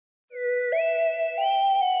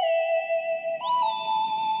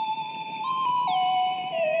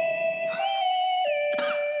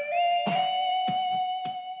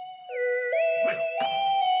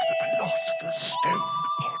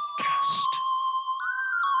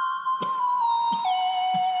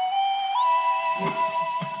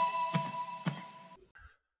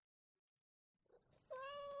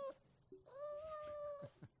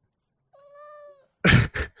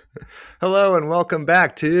Hello and welcome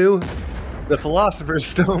back to the Philosopher's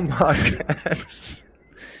Stone podcast.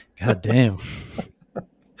 God damn.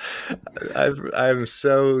 I'm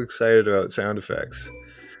so excited about sound effects.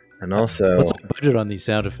 And also, what's our budget on these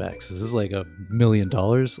sound effects? Is this like $1 million?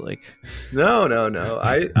 Like, no.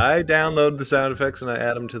 I download the sound effects and I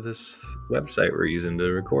add them to this website we're using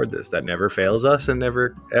to record this. That never fails us and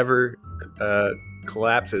never ever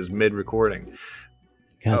collapses mid-recording.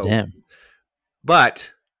 God damn.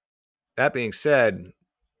 But that being said,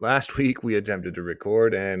 last week we attempted to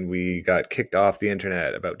record and we got kicked off the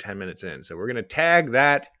internet about 10 minutes in. So we're going to tag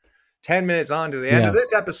that 10 minutes on to the end of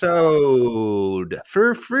this episode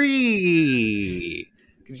for free.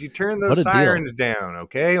 Because you turn those sirens down,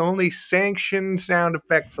 okay? Only sanctioned sound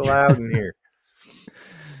effects allowed in here.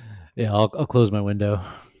 Yeah, I'll close my window.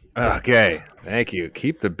 Okay, thank you.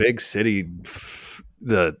 Keep the big city,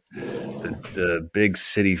 the big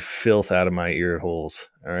city filth out of my ear holes.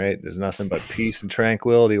 All right, there's nothing but peace and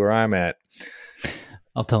tranquility where I'm at.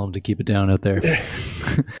 I'll tell them to keep it down out there.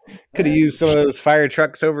 Could have used some of those fire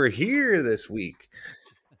trucks over here this week.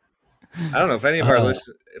 I don't know if any of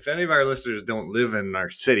our listeners don't live in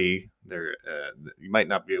our city. You might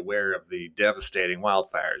not be aware of the devastating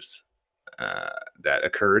wildfires that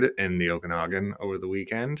occurred in the Okanagan over the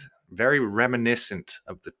weekend. Very reminiscent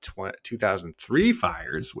of the 2003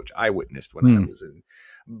 fires, which I witnessed when I was in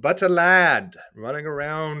but a lad running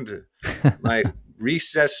around my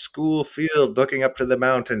recess school field, looking up to the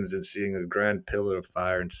mountains and seeing a grand pillar of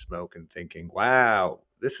fire and smoke and thinking, wow,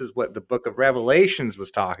 this is what the book of Revelations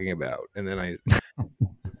was talking about. And then I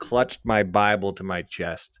clutched my Bible to my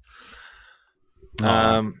chest.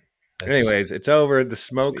 Anyways, it's over. The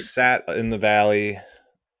smoke sat in the valley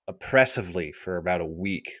oppressively for about a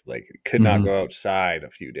week. Like, could not go outside a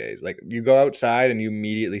few days. Like, you go outside and you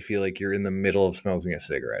immediately feel like you're in the middle of smoking a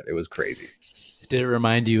cigarette. It was crazy. Did it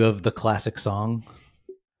remind you of the classic song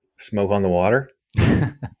Smoke on the Water?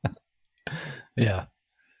 Yeah.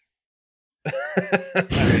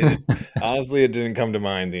 Honestly, it didn't come to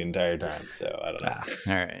mind the entire time, so I don't know.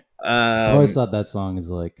 All right. I always thought that song is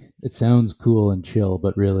like, it sounds cool and chill,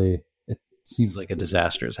 but really it seems like a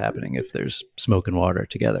disaster is happening if there's smoke and water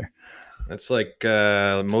together. It's like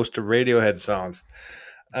most of Radiohead songs.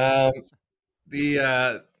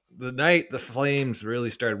 The night the flames really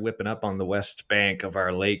started whipping up on the west bank of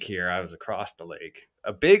our lake here, I was across the lake.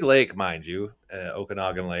 A big lake, mind you,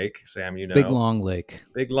 Okanagan Lake. Sam, you know. Big, long lake.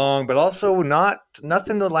 Big, long, but also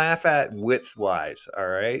nothing to laugh at width-wise, all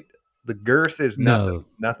right? The girth is nothing.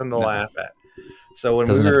 Nothing to laugh at. So when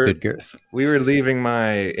Doesn't have good girth. We were leaving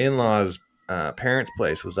my in-laws' parents'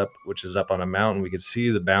 place, which is up on a mountain. We could see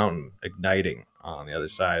the mountain igniting on the other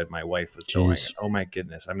side. My wife was going, oh my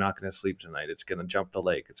goodness, I'm not going to sleep tonight. It's going to jump the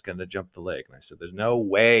lake. It's going to jump the lake. And I said, there's no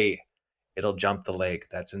way it'll jump the lake.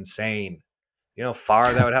 That's insane. You know how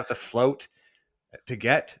far that would have to float to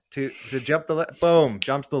get to jump the lake? Boom,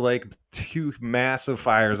 jumps the lake. 2 massive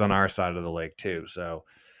fires on our side of the lake too. So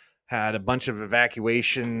had a bunch of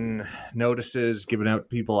evacuation notices given out to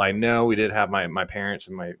people I know. We did have my parents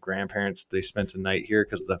and my grandparents. They spent the night here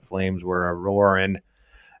because the flames were roaring.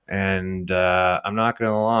 And I'm not going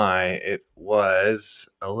to lie, it was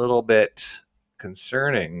a little bit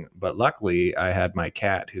concerning. But luckily, I had my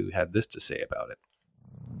cat who had this to say about it.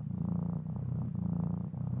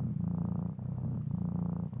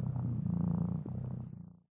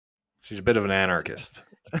 She's a bit of an anarchist.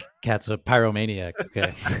 Cat's a pyromaniac.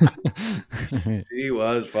 Okay. She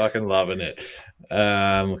was fucking loving it.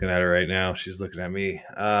 I'm looking at her right now. She's looking at me.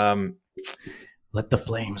 Let the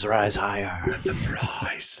flames rise higher. Let them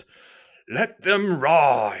rise. Let them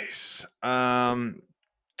rise. But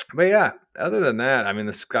yeah, other than that, I mean,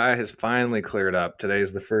 the sky has finally cleared up.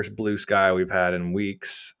 Today's the first blue sky we've had in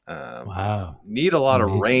weeks. Wow. Need a lot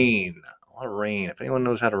of rain. A lot of rain. If anyone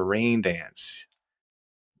knows how to rain dance,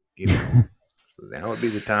 so now would be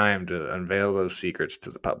the time to unveil those secrets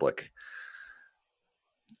to the public.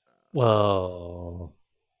 Well,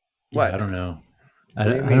 what? I don't know. I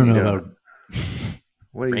don't know about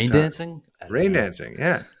rain dancing. Rain dancing,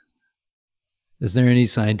 yeah. Is there any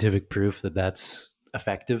scientific proof that that's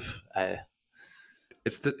effective?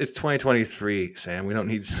 It's 2023, Sam. We don't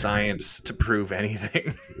need science to prove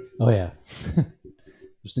anything. Oh yeah,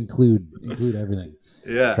 just include everything.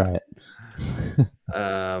 Yeah, try it.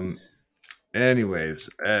 Anyways,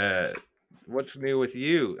 what's new with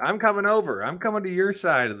you? I'm coming over. I'm coming to your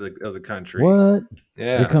side of the country. What?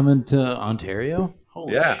 Yeah, you're coming to Ontario?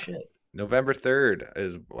 Holy shit! November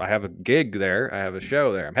 3rd I have a gig there. I have a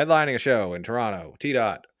show there. I'm headlining a show in Toronto.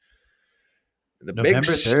 T-Dot. the November big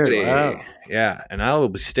 3rd. city. Wow. Yeah, and I will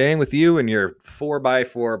be staying with you in your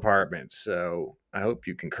 4x4 apartment. So I hope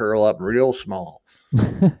you can curl up real small.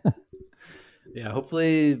 Yeah,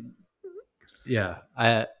 hopefully. Yeah,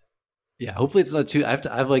 hopefully it's not too. I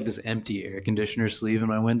have like this empty air conditioner sleeve in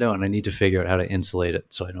my window, and I need to figure out how to insulate it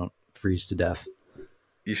so I don't freeze to death.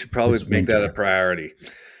 You should probably This make that a winter. priority.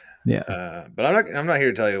 Yeah. But I'm not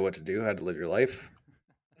here to tell you what to do, how to live your life.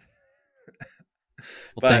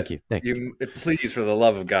 Well, But thank you. Please, for the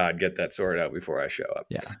love of God, get that sorted out before I show up.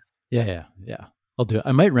 Yeah. I'll do it.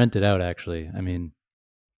 I might rent it out, actually. I mean,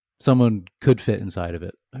 someone could fit inside of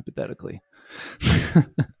it, hypothetically.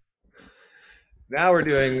 Now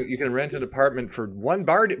you can rent an apartment for one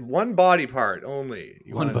body part only.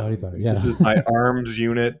 One body part, yeah. This is my arms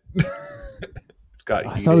unit. It's got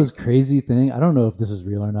I saw heating. this crazy thing. I don't know if this is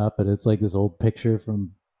real or not, but it's like this old picture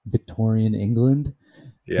from Victorian England.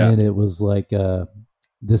 Yeah. And it was like,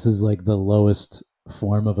 this is like the lowest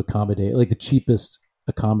form of accommodation, like the cheapest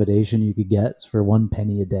accommodation you could get for 1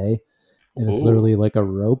 penny a day. And it's literally like a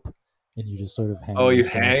rope, and you just sort of hang. Oh, you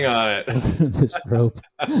hang on it. Over this rope.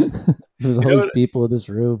 There's all these people in this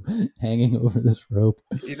room hanging over this rope.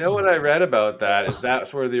 You know what I read about that is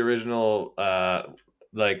that's where the original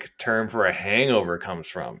like term for a hangover comes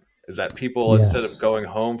from. Is that people instead of going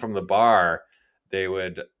home from the bar, they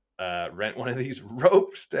would rent one of these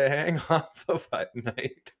ropes to hang off of at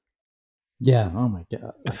night. Yeah. Oh my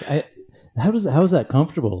God. Like how is that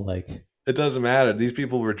comfortable? Like, it doesn't matter. These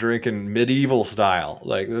people were drinking medieval style.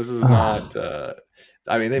 Like, this is not.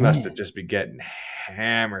 I mean, they must have just been getting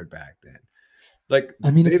hammered back then. Like,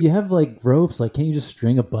 I mean, if you have like ropes, like, can't you just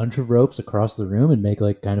string a bunch of ropes across the room and make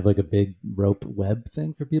like kind of like a big rope web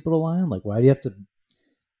thing for people to lie on? Like, why do you have to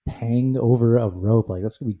hang over a rope? Like,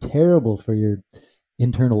 that's gonna be terrible for your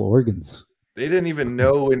internal organs. They didn't even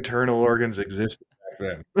know internal organs existed back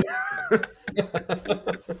then.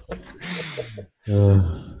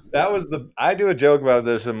 That was I do a joke about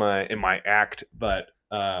this in my act, but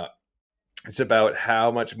it's about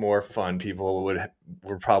how much more fun people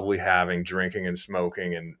were probably having drinking and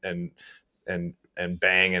smoking and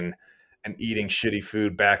banging and eating shitty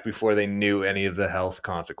food back before they knew any of the health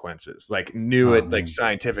consequences. Like like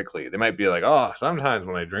scientifically. They might be like, oh, sometimes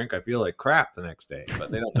when I drink, I feel like crap the next day,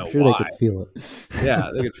 but they don't know sure why. They could feel it. Yeah,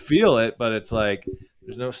 they could feel it, but it's like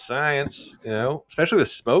there's no science, especially with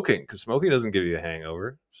smoking, because smoking doesn't give you a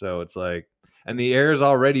hangover. So it's like, and the air is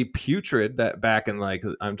already putrid. That back in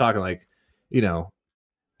I'm talking like, the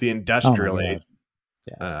industrial age.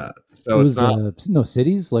 Yeah. So it's not.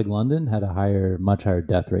 Cities like London had a much higher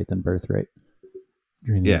death rate than birth rate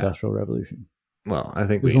during the Industrial Revolution. Well, I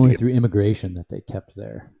think it was only through immigration that they kept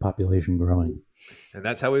their population growing. And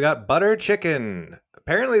that's how we got butter chicken.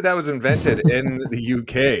 Apparently that was invented in the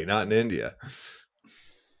UK, not in India.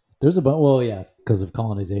 There's because of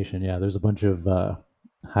colonization. Yeah, there's a bunch of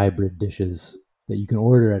hybrid dishes that you can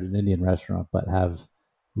order at an Indian restaurant, but have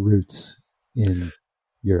roots in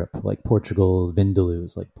Europe, like Portugal. Vindaloo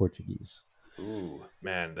is like Portuguese. Ooh,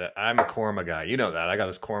 man, I'm a korma guy. You know that. I got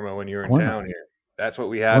us korma when you were in town here. That's what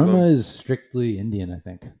we had. Korma is strictly Indian, I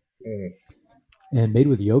think, and made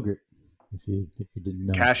with yogurt. If you didn't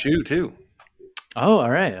know, cashew too. Oh,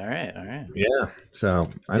 all right. Yeah. So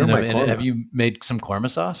I don't like korma. Have you made some korma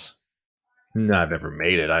sauce? No, I've never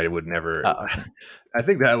made it. I would never. I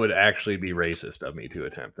think that would actually be racist of me to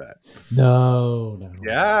attempt that. No.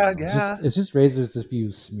 Yeah. It's just racist if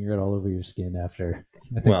you smear it all over your skin after.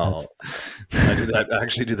 I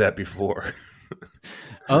actually do that before.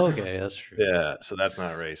 Oh, okay, that's true. Yeah, so that's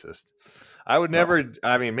not racist. I would never.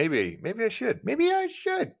 I mean, maybe I should. Maybe I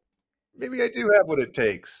should. Maybe I do have what it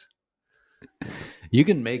takes. You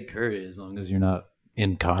can make curry as long as you're not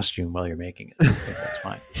in costume while you're making it. I think that's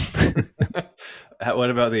fine. What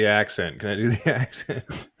about the accent? Can I do the accent?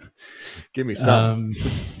 Give me some.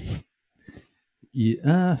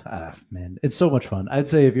 Man, it's so much fun. I'd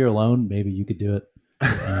say if you're alone, maybe you could do it.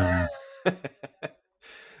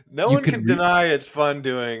 No one can deny it's fun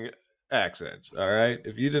doing accents. All right,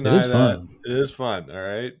 if you deny that, it is fun. All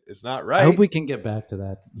right, it's not right. I hope we can get back to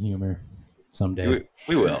that humor someday.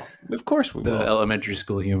 We will. Of course we will. The elementary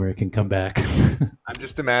school humor can come back. I'm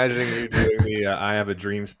just imagining you doing the I have a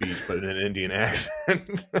dream speech, but in an Indian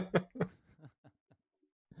accent.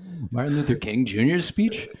 Martin Luther King Jr.'s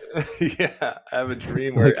speech? Yeah, I have a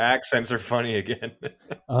dream where accents are funny again.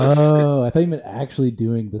 Oh, I thought you meant actually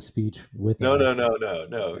doing the speech with No.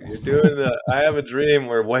 You're doing I have a dream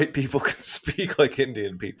where white people can speak like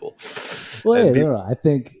Indian people. Well, no. I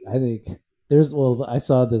think there's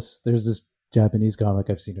there's this Japanese comic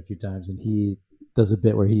I've seen a few times, and he does a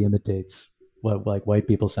bit where he imitates what like white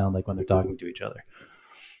people sound like when they're talking to each other.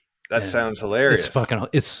 That sounds hilarious.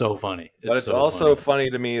 It's so funny. But it's also funny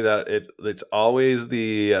to me that it's always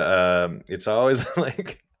it's always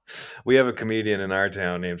like, we have a comedian in our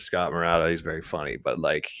town named Scott Murata. He's very funny, but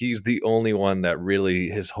like he's the only one that really,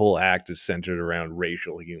 his whole act is centered around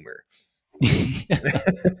racial humor.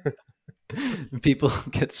 People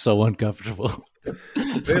get so uncomfortable.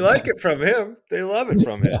 They like it from him. They love it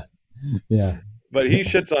from him. Yeah. But he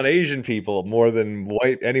shits on Asian people more than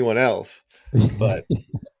anyone else. But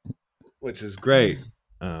which is great.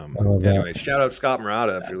 Anyway, shout out Scott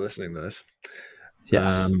Murata if you're listening to this.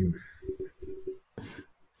 Yes.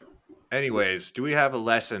 Anyways, do we have a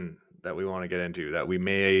lesson that we want to get into that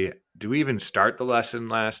do we even start the lesson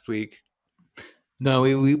last week? No,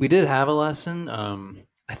 we did have a lesson.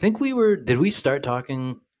 I think did we start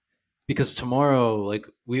talking, because tomorrow, like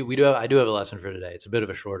I do have a lesson for today. It's a bit of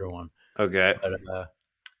a shorter one. Okay.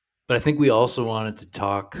 But I think we also wanted to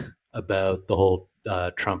talk about the whole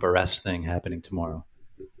Trump arrest thing happening tomorrow.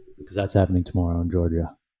 Because that's happening tomorrow in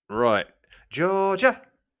Georgia. Right. Georgia.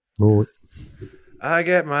 Right. I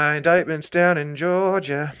get my indictments down in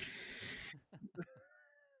Georgia.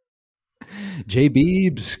 J.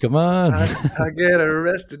 Beebs, come on. I get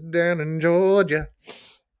arrested down in Georgia.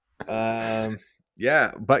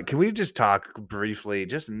 Yeah, but can we just talk briefly,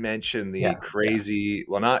 just mention the crazy,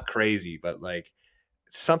 well, not crazy, but like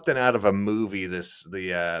something out of a movie,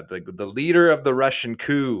 the leader of the Russian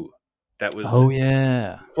coup that was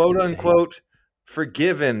quote unquote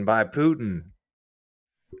forgiven by Putin.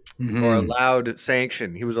 Mm-hmm. Or allowed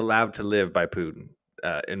sanction. He was allowed to live by Putin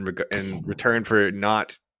in return for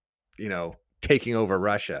not, taking over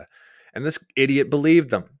Russia. And this idiot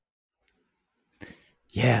believed them.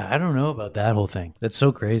 Yeah, I don't know about that whole thing. That's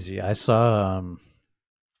so crazy. I saw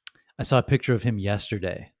a picture of him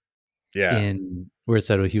yesterday. Yeah. Where it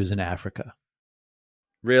said he was in Africa.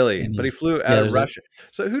 Really? But he flew out of Russia.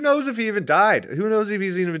 So who knows if he even died? Who knows if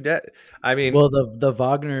he's even dead? I mean, well, the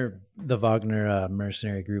Wagner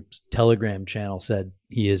mercenary group's Telegram channel said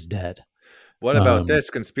he is dead. What about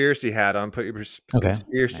this conspiracy hat on? Put your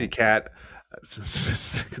conspiracy cat.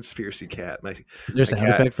 Conspiracy cat. Is there a sound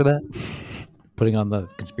effect for that? Putting on the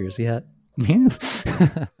conspiracy hat.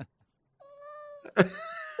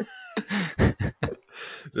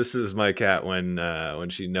 This is my cat when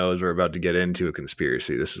she knows we're about to get into a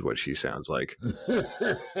conspiracy. This is what she sounds like.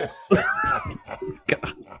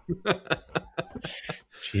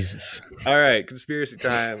 Jesus. All right, conspiracy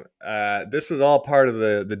time. This was all part of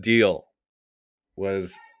the deal.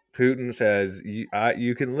 Was Putin says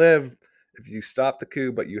you can live if you stop the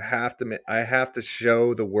coup, but I have to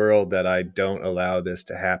show the world that I don't allow this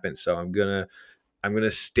to happen. So I'm gonna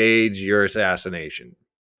stage your assassination.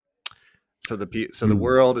 So the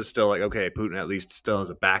world is still like, okay, Putin at least still has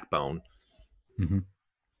a backbone. Mm-hmm.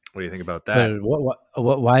 What do you think about that?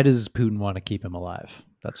 Why does Putin want to keep him alive?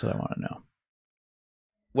 That's what I want to know.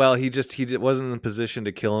 Well, he wasn't in the position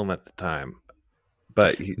to kill him at the time,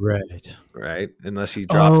 but right, unless he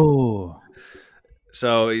drops. Oh,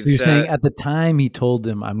 so you're saying at the time he told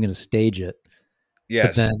him, "I'm going to stage it."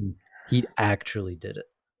 Yes, but then he actually did it.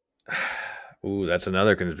 Ooh, that's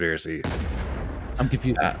another conspiracy. I'm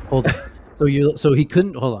confused. Hold on. So he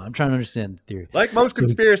couldn't. Hold on. I'm trying to understand the theory. Like most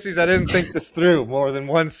conspiracies, I didn't think this through more than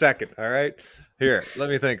 1 second. All right, here, let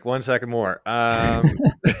me think 1 second more.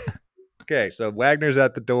 Okay, so Wagner's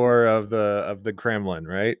at the door of the Kremlin,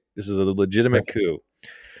 right? This is a legitimate coup.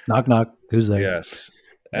 Knock knock. Who's there? Yes.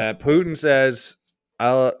 Putin says,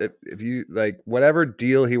 "I'll if you like whatever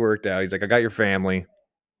deal he worked out." He's like, "I got your family.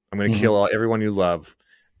 I'm going to kill everyone you love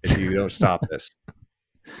if you don't stop this."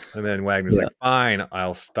 And then Wagner's like, "Fine,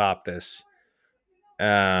 I'll stop this."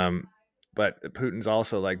 But Putin's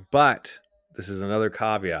also like, "But this is another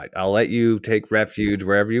caveat. I'll let you take refuge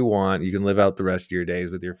wherever you want. You can live out the rest of your days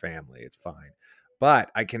with your family. It's fine.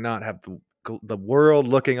 But I cannot have the world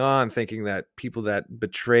looking on thinking that people that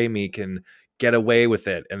betray me can get away with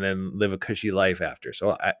it and then live a cushy life after.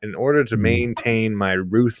 So in order to maintain my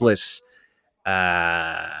ruthless,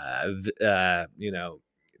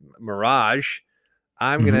 mirage,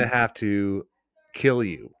 I'm going to have to kill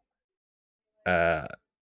you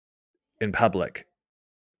in public."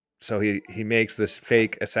 So he makes this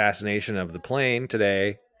fake assassination of the plane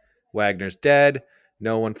today. Wagner's dead.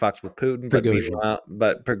 No one fucks with Putin,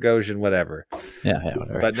 but Prigozhin, whatever. Yeah,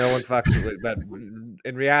 whatever. But no one fucks with. But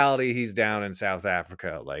in reality, he's down in South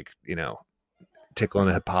Africa, like tickling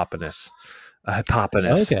a hippopotamus.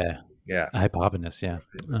 Okay. Yeah. A hippopotamus. Yeah.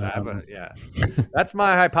 Yeah. That's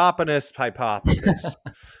my hypotenuse.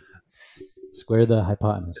 Square the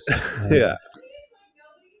hypotenuse. Yeah.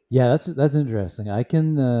 Yeah, that's interesting. I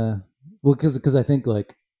can because I think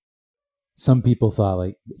like some people thought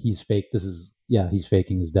like he's fake. He's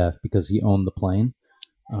faking his death because he owned the plane.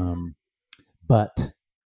 But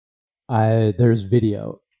there's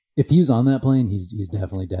video. If he was on that plane, he's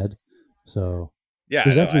definitely dead. So Yeah,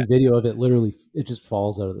 there's actually video of it. Literally, it just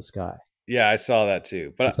falls out of the sky. Yeah, I saw that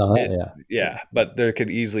too. But but there could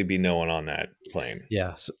easily be no one on that plane.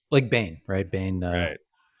 Yeah, so, like Bane, right? Bane, right?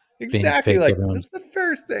 Exactly. Like this is the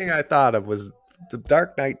first thing I thought of was the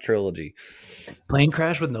Dark Knight trilogy. Plane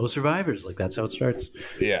crash with no survivors. Like that's how it starts.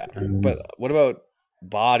 Yeah, but what about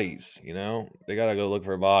bodies? You know, they gotta go look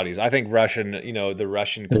for bodies. I think the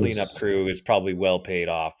Russian cleanup crew is probably well paid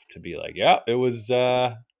off to be like, yeah, it was.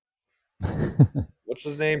 What's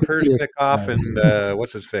his name? Pershnikov and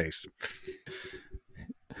what's his face?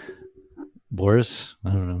 Boris?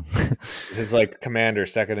 I don't know. His like commander,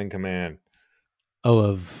 second in command. Oh,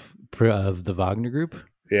 of the Wagner Group?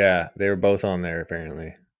 Yeah, they were both on there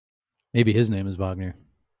apparently. Maybe his name is Wagner.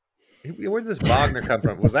 Where did this Wagner come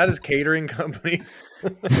from? Was that his catering company?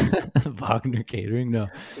 Wagner Catering? No.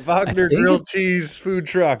 Wagner grilled cheese food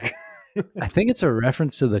truck. I think it's a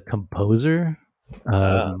reference to the composer.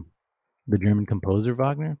 The German composer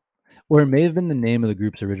Wagner, or it may have been the name of the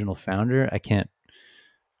group's original founder. I can't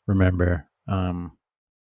remember. But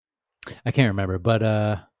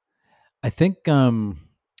I think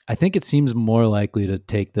it seems more likely to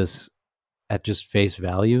take this at just face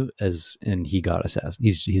value, as in he got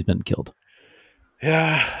assassinated. He's been killed.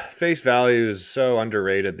 Yeah, face value is so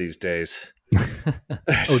underrated these days.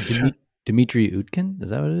 Dmitry Utkin,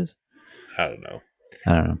 is that what it is? I don't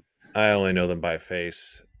know. I only know them by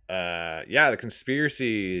face. The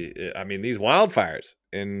conspiracy. I mean, these wildfires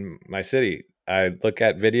in my city. I look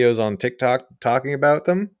at videos on TikTok talking about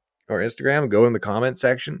them or Instagram. Go in the comment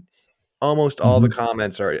section. Almost all the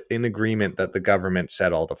comments are in agreement that the government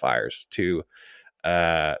set all the fires to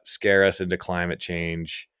scare us into climate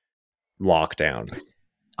change lockdown.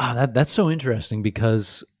 That's so interesting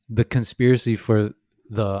because the conspiracy for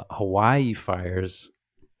the Hawaii fires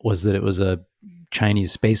was that it was a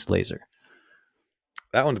Chinese space laser.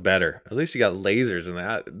 That one's better. At least you got lasers in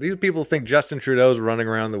that. These people think Justin Trudeau's running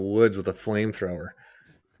around the woods with a flamethrower.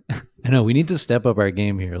 I know. We need to step up our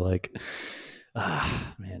game here. Like,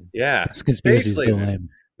 man. Yeah. This conspiracy is so lame.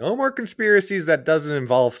 No more conspiracies that doesn't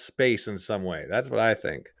involve space in some way. That's what I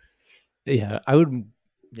think. Yeah, I would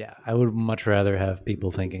much rather have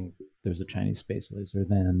people thinking there's a Chinese space laser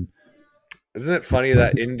than. Isn't it funny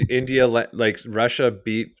that India, like Russia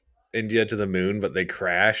beat India to the moon, but they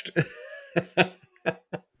crashed?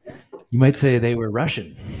 You might say they were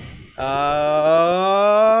Russian. Oh,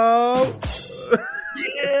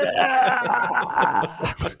 yeah!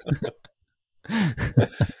 I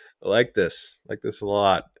like this a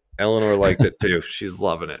lot. Eleanor liked it too. She's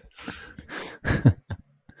loving it.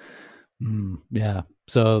 Yeah.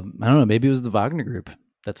 So I don't know. Maybe it was the Wagner Group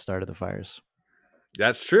that started the fires.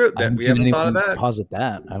 That's true. We haven't thought of that. Posit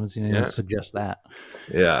that. I haven't seen anyone suggest that.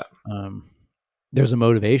 Yeah. There's a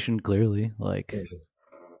motivation clearly. Like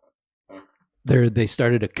they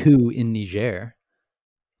started a coup in Niger.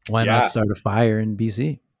 Why not start a fire in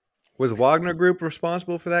BC? Was Wagner Group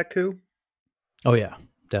responsible for that coup? Oh yeah,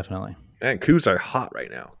 definitely. And coups are hot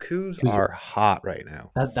right now. Coups are hot right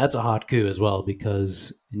now. That's a hot coup as well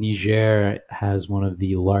because Niger has one of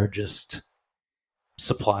the largest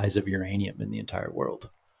supplies of uranium in the entire world.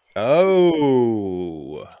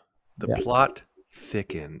 Oh, the plot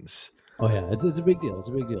thickens. Oh yeah, it's a big deal. It's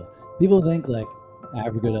a big deal. People think like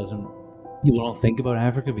people don't think about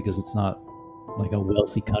Africa because it's not like a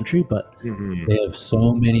wealthy country, but they have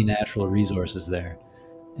so many natural resources there,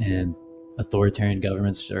 and authoritarian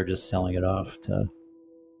governments are just selling it off to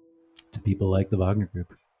people like the Wagner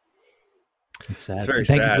Group. It's sad. It's very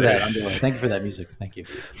sad. Thank you for that music. Thank you.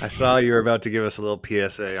 I saw you were about to give us a little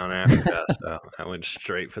PSA on Africa, so I went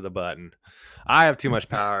straight for the button. I have too much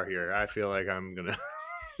power here. I feel like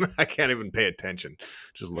I can't even pay attention.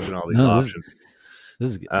 Just looking at all these options.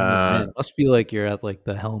 This is man, it must feel like you're at like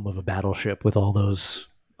the helm of a battleship with all those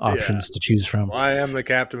options to choose from. Well, I am the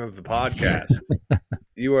captain of the podcast.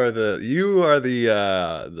 You are the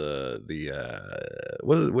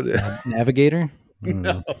navigator?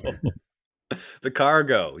 No. The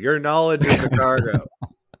cargo. Your knowledge of the cargo.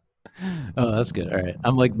 Oh, that's good. All right.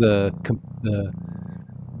 I'm like the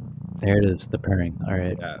there it is, the purring. All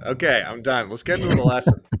right. Yeah. Okay, I'm done. Let's get into the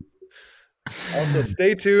lesson. Also,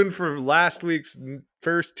 stay tuned for last week's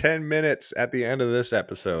first 10 minutes at the end of this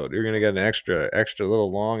episode. You're going to get an extra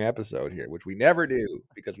little long episode here, which we never do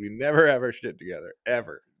because we never ever shit together.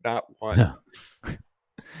 Ever. Not once. No.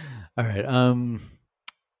 All right.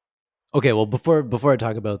 Okay, well, before I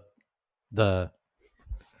talk about the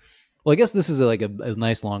Well, I guess this is like a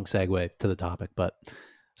nice long segue to the topic, but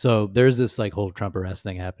so there's this like whole Trump arrest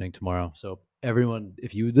thing happening tomorrow. So everyone,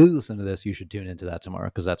 if you do listen to this, you should tune into that tomorrow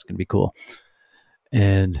because that's going to be cool.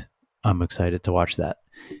 And I'm excited to watch that.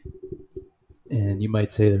 And you might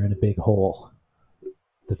say they're in a big hole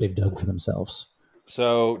that they've dug for themselves.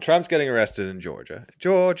 So Trump's getting arrested in Georgia,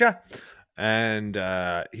 and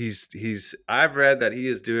I've read that he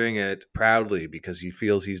is doing it proudly because he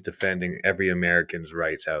feels he's defending every American's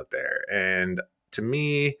rights out there. And to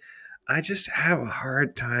me, I just have a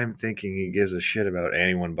hard time thinking he gives a shit about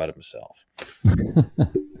anyone but himself.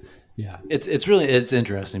 Yeah, it's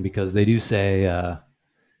interesting because they do say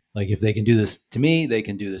like if they can do this to me, they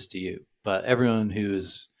can do this to you. But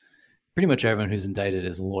pretty much everyone who's indicted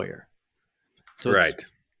is a lawyer. So right.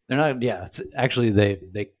 They're not. Yeah, it's actually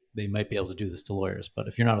they might be able to do this to lawyers, but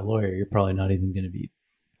if you're not a lawyer, you're probably not even going to be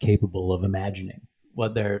capable of imagining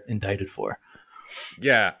what they're indicted for.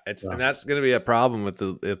 Yeah, and that's going to be a problem with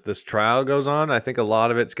if this trial goes on. I think a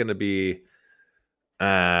lot of it's going to be,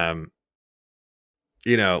 unless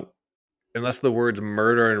the words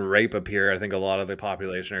murder and rape appear, I think a lot of the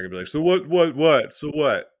population are going to be like, so what? So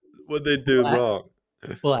what they do wrong?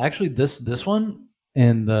 Well, actually, this one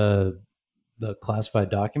and the classified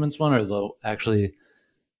documents one are actually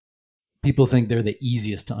people think they're the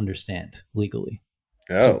easiest to understand legally.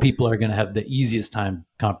 Oh. So people are going to have the easiest time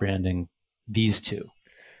comprehending these two.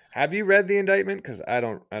 Have you read the indictment? Because I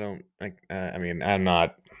don't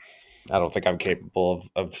think I'm capable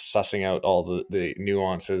of sussing out all the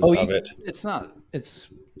nuances of it. It's not. It's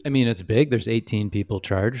big. There's 18 people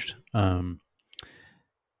charged.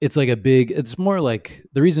 It's like it's more like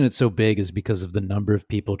the reason it's so big is because of the number of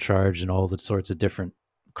people charged and all the sorts of different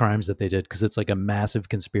crimes that they did. Cause it's like a massive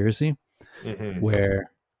conspiracy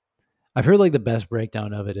where I've heard like the best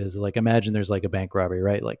breakdown of it is like, imagine there's like a bank robbery,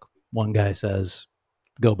 right? Like one guy says,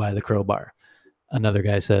 go buy the crowbar. Another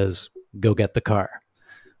guy says, go get the car.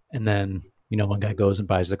 And then, one guy goes and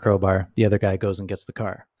buys the crowbar. The other guy goes and gets the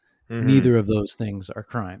car. Neither of those things are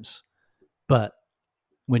crimes. But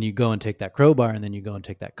when you go and take that crowbar and then you go and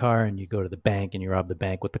take that car and you go to the bank and you rob the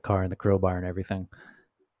bank with the car and the crowbar and everything,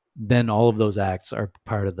 then all of those acts are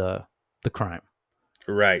part of the crime.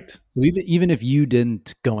 Right. So even if you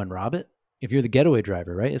didn't go and rob it, if you're the getaway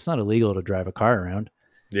driver, right? It's not illegal to drive a car around.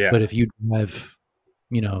 Yeah. But if you drive,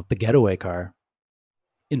 the getaway car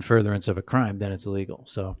in furtherance of a crime, then it's illegal.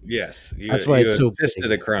 So yes, that's why it's so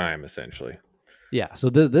assisted a crime, essentially. Yeah. So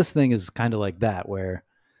this thing is kind of like that, where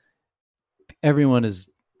everyone is,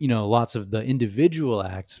 lots of the individual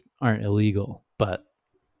acts aren't illegal, but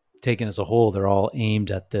taken as a whole, they're all aimed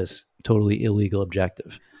at this totally illegal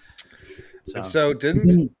objective. So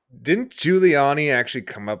didn't Giuliani actually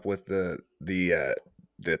come up with the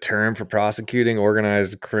term for prosecuting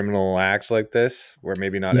organized criminal acts like this, where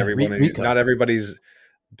maybe not everybody's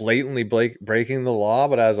blatantly breaking the law,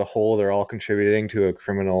 but as a whole, they're all contributing to a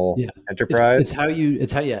criminal enterprise.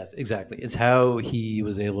 Exactly. It's how he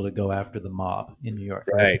was able to go after the mob in New York,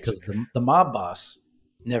 right? Because the mob boss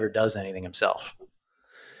never does anything himself.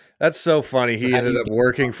 That's so funny. He ended up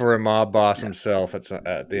working for a mob boss himself at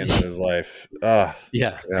the end of his life. Oh,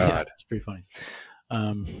 yeah, it's pretty funny.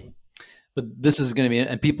 But this is going to be,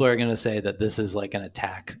 and people are going to say that this is like an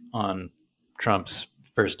attack on Trump's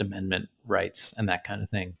First Amendment rights and that kind of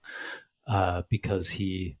thing, because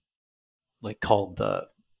he like called the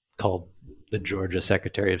Georgia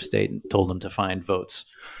Secretary of State and told him to find votes.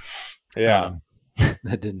 Yeah,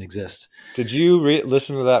 that didn't exist. Did you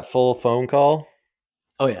listen to that full phone call?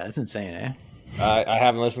 Oh yeah, it's insane, eh? I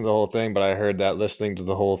haven't listened to the whole thing, but I heard that listening to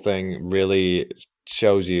the whole thing really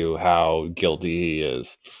shows you how guilty he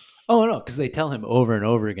is. Oh no, because they tell him over and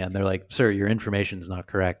over again. They're like, "Sir, your information is not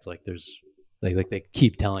correct." Like there's. Like they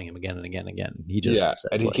keep telling him again and again and again. He just says,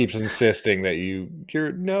 and he keeps insisting that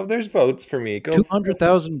you're no, there's votes for me.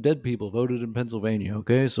 200,000 dead people voted in Pennsylvania.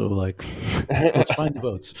 Okay, so like, let's find the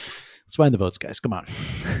votes. Let's find the votes, guys. Come on,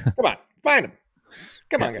 find them.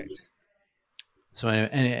 Come on, guys. So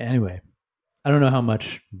anyway, I don't know how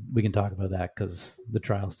much we can talk about that because the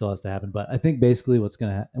trial still has to happen. But I think basically what's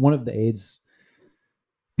going to happen, one of the aides,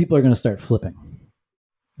 people are going to start flipping,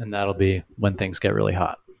 and that'll be when things get really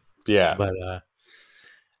hot. Yeah, but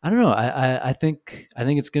I don't know. I think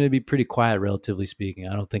it's going to be pretty quiet, relatively speaking.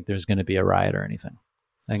 I don't think there's going to be a riot or anything.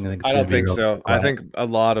 I don't think so. Quiet. I think a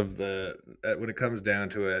lot of when it comes down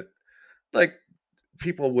to it, like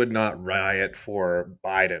people would not riot for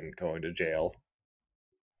Biden going to jail.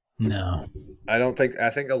 No, I don't think.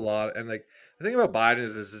 I think a lot, and like the thing about Biden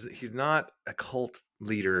is he's not a cult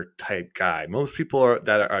leader type guy. Most people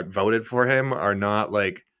that are voted for him are not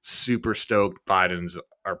like super stoked Biden's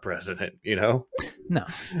our president, you know? No,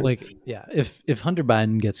 like, yeah, if Hunter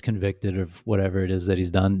Biden gets convicted of whatever it is that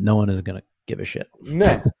he's done, no one is gonna give a shit.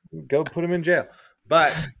 No, go put him in jail.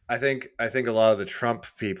 But I think a lot of the Trump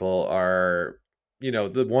people are, you know,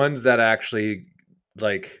 the ones that actually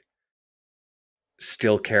like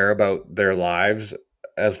still care about their lives,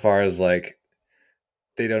 as far as like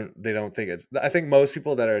they don't think it's. I think most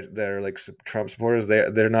people that are like Trump supporters,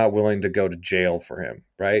 they're not willing to go to jail for him,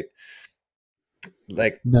 right?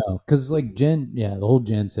 Like, No, because like the whole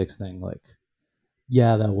Jan 6 thing, like,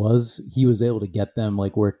 yeah, he was able to get them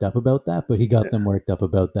like worked up about that, but he got them worked up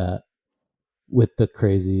about that with the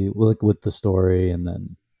crazy, like with the story, and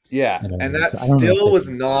then yeah, and that so still was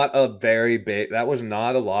not a very big. That was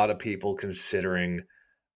not a lot of people considering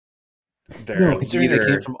their considering leader.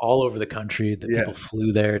 they came from all over the country, that people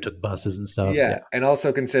flew there, took buses and stuff. Yeah, and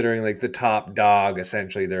also considering like the top dog,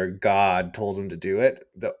 essentially their god, told them to do it.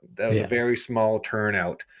 That was a very small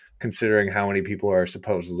turnout, considering how many people are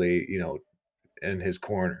supposedly, you know, in his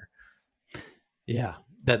corner. Yeah,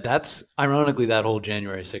 that's ironically, that whole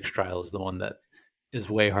January 6th trial is the one that is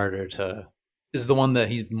way harder is the one that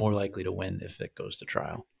he's more likely to win if it goes to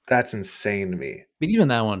trial. That's insane to me. But even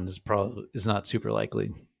that one is not super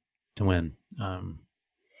likely to win,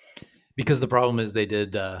 because the problem is they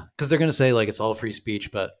did, because they're going to say like it's all free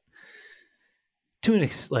speech, but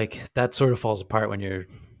like that sort of falls apart when you're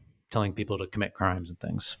telling people to commit crimes and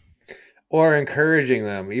things, or encouraging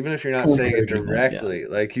them, even if you're not saying it directly.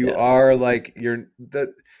 Like you are like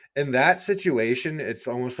in that situation, it's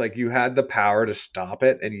almost like you had the power to stop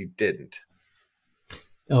it and you didn't.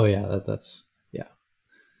 Oh yeah, that's yeah.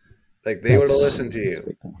 Like they would have listened to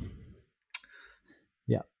you.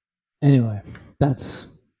 Yeah. Anyway, that's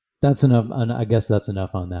enough. And I guess that's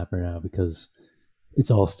enough on that for now, because it's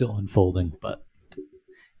all still unfolding, but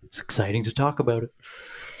it's exciting to talk about it.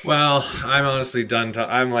 Well, I'm honestly done.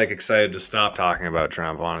 I'm like excited to stop talking about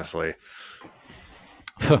Trump, honestly.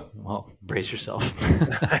 Well, brace yourself.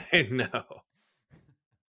 I know.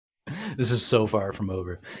 This is so far from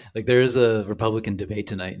over. Like, there is a Republican debate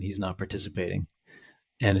tonight and he's not participating.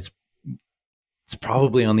 And it's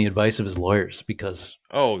probably on the advice of his lawyers, because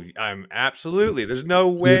I'm absolutely. There's no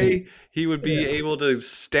way he would be able to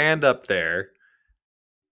stand up there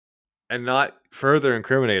and not further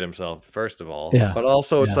incriminate himself, first of all. Yeah. But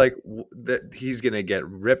also it's like that he's going to get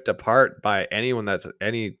ripped apart by anyone that's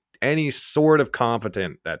any sort of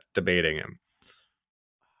competent that's debating him.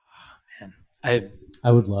 Man,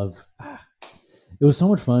 I would love. It was so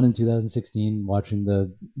much fun in 2016 watching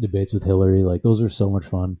the debates with Hillary. Like, those are so much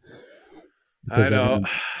fun. I know.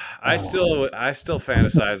 I still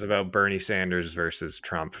fantasize about Bernie Sanders versus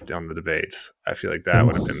Trump on the debates. I feel like that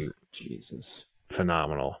would have been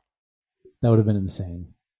phenomenal. That would have been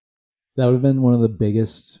insane. That would have been one of the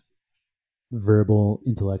biggest verbal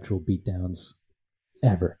intellectual beatdowns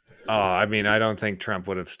ever. Oh, I mean, I don't think Trump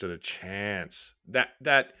would have stood a chance. That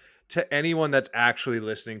to anyone that's actually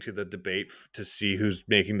listening to the debate to see who's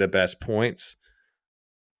making the best points.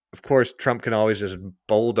 Of course, Trump can always just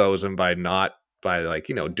bulldoze him by like,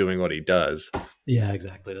 you know, doing what he does. Yeah,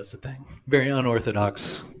 exactly. That's the thing. Very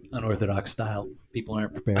unorthodox style. People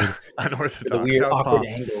aren't prepared. Unorthodox. The weird, awkward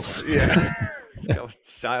angles. Yeah. He's going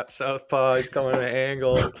southpaw. He's coming at an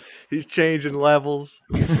angle. He's changing levels.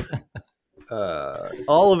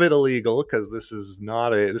 All of it illegal, because this is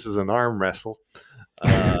an arm wrestle.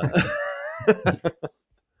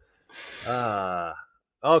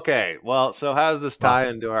 Okay. Well, so how does this tie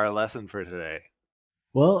into our lesson for today?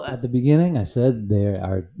 Well, at the beginning, I said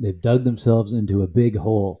they've dug themselves into a big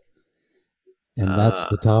hole, and that's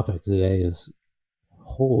the topic today: is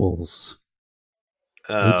holes.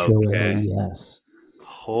 Okay. H-O-L-E-S.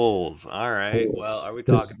 Holes. All right. Holes. Well, are we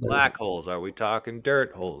talking black holes? Are we talking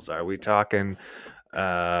dirt holes? Are we talking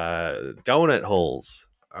donut holes?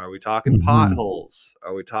 Are we talking potholes?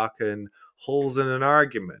 Are we talking holes in an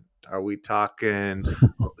argument? Are we talking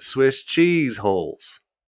Swiss cheese holes?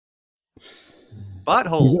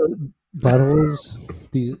 Buttholes.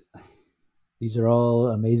 Buttholes. These are all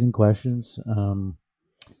amazing questions. The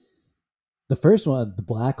first one, the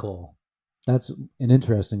black hole, that's an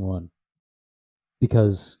interesting one,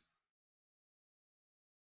 because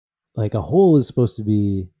like a hole is supposed to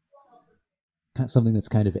be something that's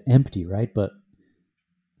kind of empty, right? But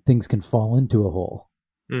things can fall into a hole.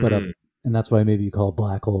 Mm-hmm. And that's why maybe you call a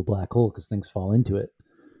black hole, because things fall into it.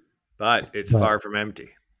 But it's far from empty.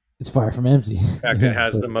 It's far from empty. In fact, it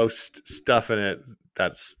has the most stuff in it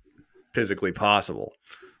that's physically possible.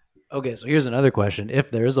 Okay, so here's another question.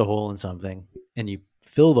 If there is a hole in something and you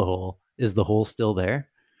fill the hole, is the hole still there?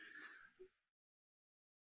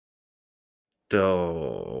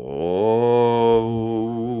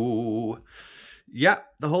 Yeah,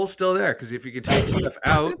 the hole's still there because if you can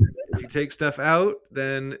take stuff out,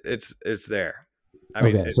 then it's there. I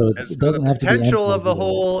mean, Okay, so it doesn't the have to be potential empty of the either.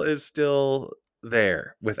 hole is still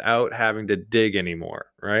there without having to dig anymore,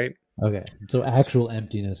 right? Okay, so actual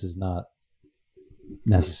emptiness is not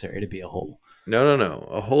necessary to be a hole. No.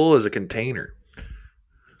 A hole is a container.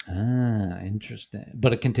 Ah, interesting.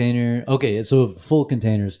 But a container, okay, so a full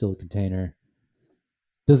container is still a container.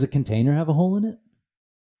 Does a container have a hole in it?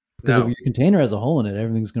 Because if No, your container has a hole in it,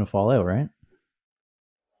 everything's going to fall out, right?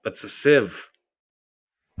 that's a sieve.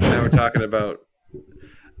 Now we're talking about.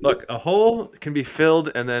 Look, a hole can be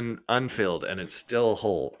filled and then unfilled, and it's still a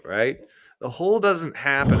hole, right? The hole doesn't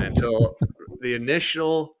happen until the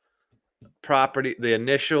initial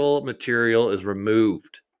material is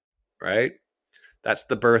removed, right? That's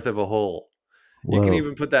the birth of a hole. Whoa. You can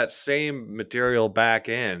even put that same material back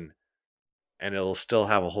in, and it'll still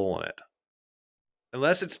have a hole in it,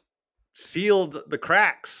 unless it's sealed the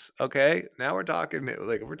cracks. Okay, now we're talking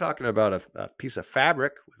about a piece of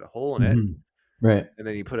fabric with a hole in it, right? And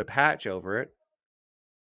then you put a patch over it.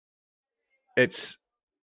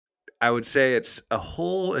 I would say it's a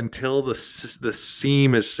hole until the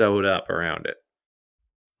seam is sewed up around it.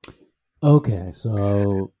 Okay,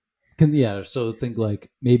 so so think like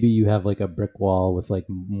maybe you have like a brick wall with like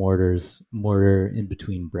mortar in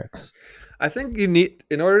between bricks. I think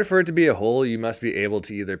in order for it to be a hole, you must be able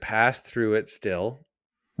to either pass through it still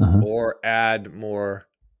or add more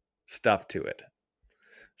stuff to it.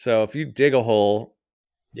 So if you dig a hole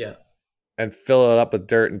and fill it up with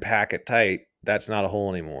dirt and pack it tight, that's not a hole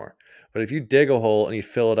anymore. But if you dig a hole and you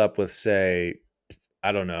fill it up with, say,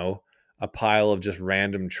 I don't know, a pile of just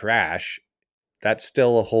random trash, that's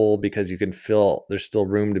still a hole because there's still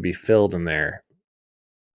room to be filled in there.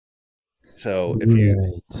 So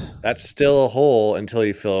that's still a hole until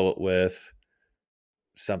you fill it with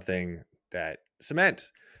something that cement.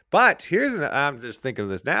 But I'm just thinking of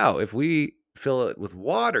this now. If we fill it with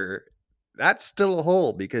water, that's still a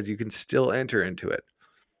hole because you can still enter into it.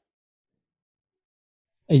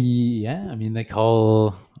 Yeah, I mean they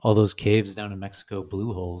call all those caves down in Mexico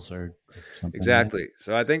blue holes or something. Exactly. Right?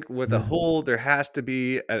 So I think with a hole, there has to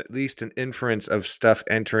be at least an inference of stuff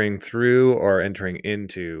entering through or entering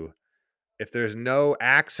into. If there's no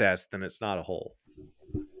access, then it's not a hole.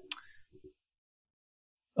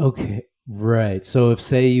 Okay, right. So if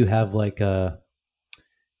say you have like a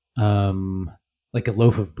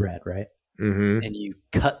loaf of bread, right? Mm-hmm. And you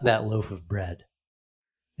cut that loaf of bread,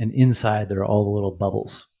 and inside there are all the little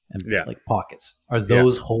bubbles and like pockets. Are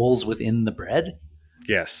those holes within the bread?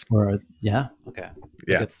 Yes. Okay.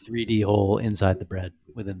 Like a 3D hole inside the bread,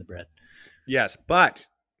 within the bread. Yes, but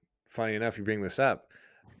funny enough, you bring this up.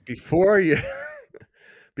 Before you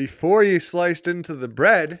sliced into the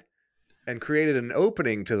bread and created an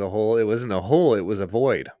opening to the hole, it wasn't a hole, it was a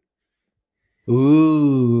void.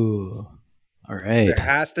 Ooh. All right. There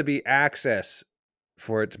has to be access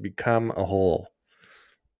for it to become a hole.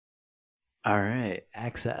 All right.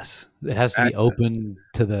 Access. It has to be open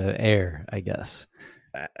to the air, I guess.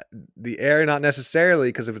 The air, not necessarily,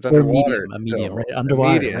 because if it's underwater, a medium, right?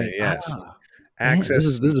 Underwater, medium, right? Yes. Access. Man,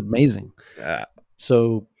 this is amazing.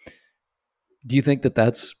 So, do you think that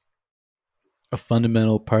that's a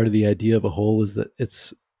fundamental part of the idea of a hole? Is that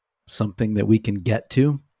it's something that we can get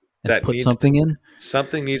to and put something in?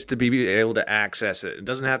 Something needs to be able to access it. It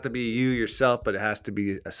doesn't have to be you yourself, but it has to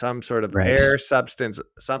be some sort of air substance.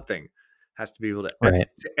 Something has to be able to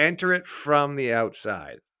enter it from the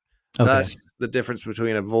outside. Okay. Thus, the difference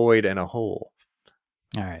between a void and a hole.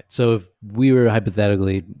 All right. So if we were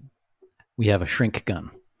hypothetically, we have a shrink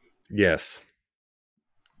gun. Yes.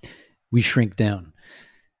 We shrink down.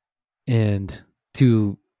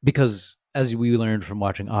 Because as we learned from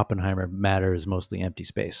watching Oppenheimer, matter is mostly empty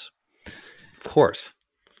space. Of course.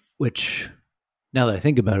 Which, now that I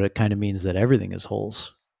think about it, kind of means that everything is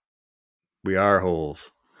holes. We are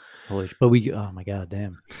holes. Oh my God,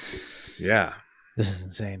 damn. Yeah. This is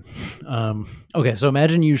insane. Okay, so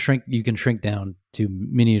imagine you can shrink down to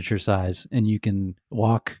miniature size and you can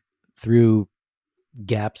walk through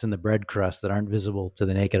gaps in the bread crust that aren't visible to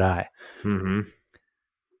the naked eye. Mm-hmm.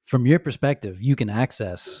 From your perspective, you can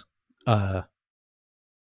access the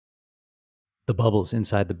bubbles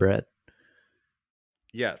inside the bread.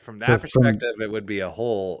 Yeah, from that perspective, it would be a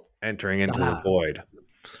hole entering into the void.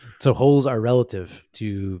 So holes are relative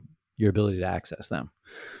to your ability to access them.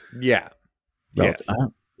 Yeah. Yes.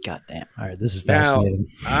 God damn. All right, this is fascinating.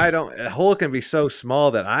 Now, a hole can be so small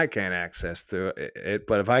that I can't access through it,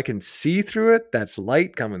 but if I can see through it, that's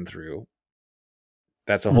light coming through.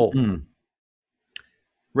 That's a hole.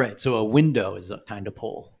 Right. So a window is a kind of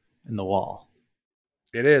hole in the wall.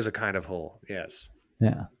 It is a kind of hole. Yes.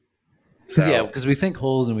 Yeah. So, Because we think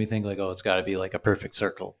holes and we think like, oh, it's got to be like a perfect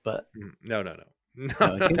circle, but no. no, it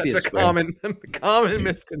can be That's a a square. common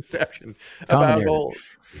misconception Common about error. holes.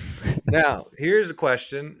 Now, here's a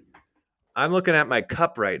question. I'm looking at my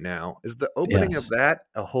cup right now. Is the opening Yes. of that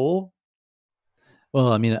a hole?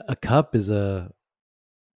 Well, I mean, a cup is a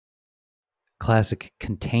classic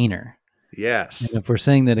container. Yes. And if we're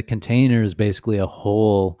saying that a container is basically a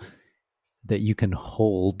hole that you can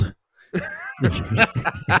hold.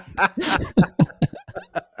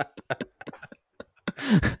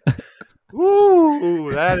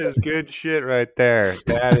 Woo! That is good shit right there.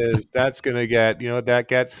 That's gonna get, you know what that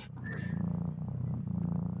gets?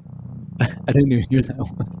 I didn't even hear that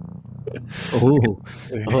one. Oh,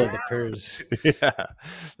 the purrs. Yeah,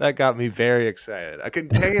 that got me very excited. A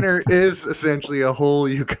container is essentially a hole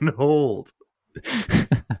you can hold.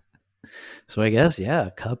 So I guess, yeah,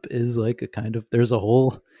 a cup is like a kind of, there's a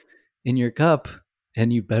hole in your cup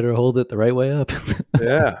and you better hold it the right way up.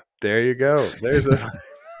 Yeah, there you go. There's a.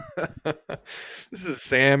 This is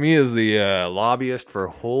Sam. He is the lobbyist for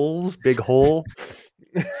holes. Big hole.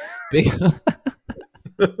 Big.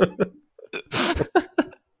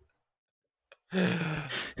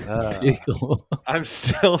 Big hole. I'm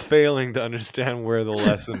still failing to understand where the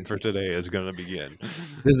lesson for today is going to begin.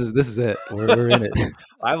 This is it. We're in it.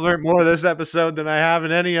 I've learned more this episode than I have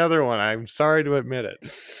in any other one. I'm sorry to admit it.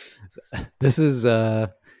 This is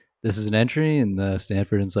an entry in the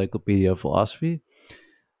Stanford Encyclopedia of Philosophy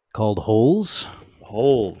called Holes.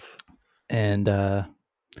 Holes. And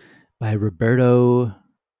by Roberto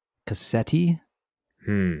Cassetti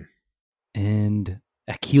and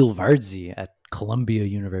Akhil Vardzi at Columbia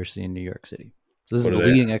University in New York City. So this is the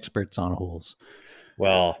leading experts on holes.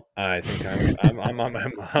 Well, I think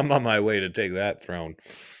I'm on my way to take that throne.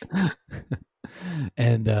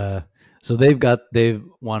 And so they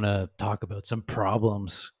want to talk about some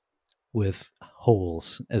problems with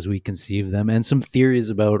holes as we conceive them and some theories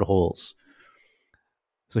about holes.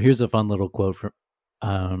 So here's a fun little quote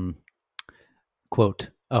from quote,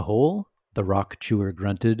 "A hole?" the rock chewer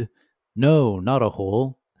grunted. "No, not a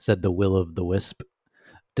hole," said the will-o'-the-wisp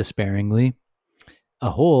despairingly.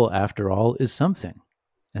 "A hole, after all, is something,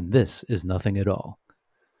 and this is nothing at all."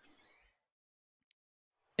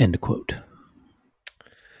 End quote.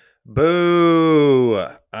 Boo.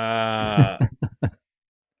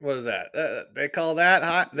 What is that? They call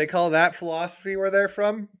that philosophy where they're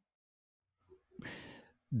from?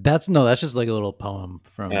 That's just like a little poem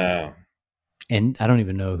from and I don't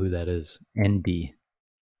even know who that is. ND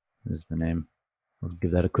is the name. Let's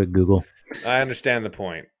give that a quick Google. I understand the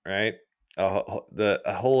point, right?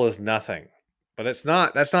 A hole is nothing, but it's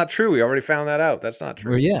not. That's not true. We already found that out. That's not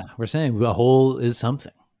true. We're saying a hole is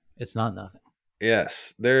something. It's not nothing.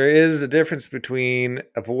 Yes, there is a difference between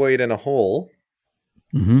a void and a hole,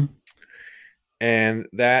 and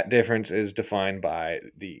that difference is defined by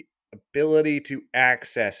the ability to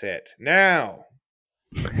access it. Now,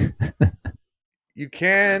 you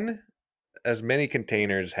can, as many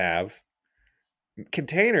containers have.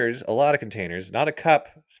 A lot of containers, not a cup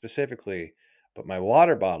specifically, but my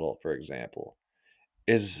water bottle, for example,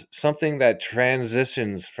 is something that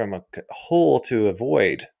transitions from a hole to a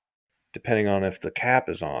void, depending on if the cap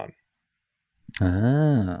is on.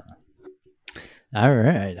 Ah. All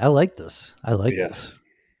right. I like this. This.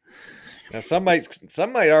 Now, some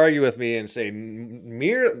might argue with me and say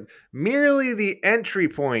merely the entry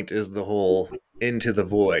point is the hole into the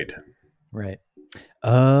void. Right.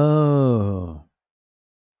 Oh.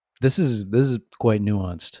 This is quite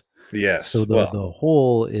nuanced. Yes. So the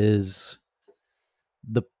hole is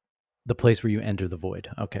the place where you enter the void.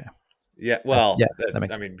 Okay. Yeah. Well,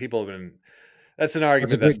 people have been. That's an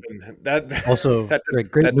argument that's been also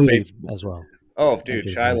great movie as well. Oh, dude,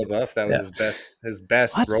 Shia LaBeouf. That was his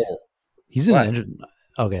best role. He's in.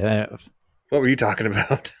 Okay. What were you talking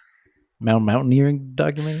about? Mountaineering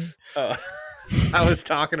documentary. I was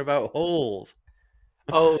talking about holes.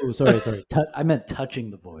 Oh, sorry. I meant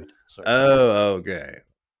Touching the Void. Sorry. Oh, okay.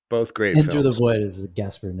 Both great Enter films. the Void is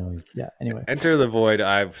Gaspar Noé. Yeah, anyway. Enter the Void,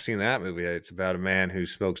 I've seen that movie. It's about a man who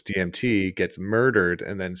smokes DMT, gets murdered,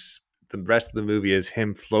 and then the rest of the movie is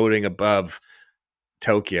him floating above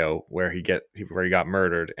Tokyo where he got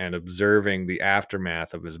murdered and observing the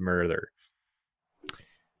aftermath of his murder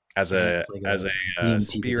as a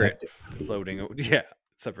spirit detective. Floating. Yeah,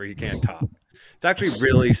 except for he can't talk. It's actually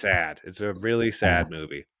really sad. It's a really sad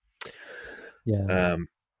movie. Yeah.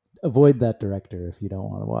 Avoid that director if you don't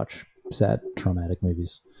want to watch sad, traumatic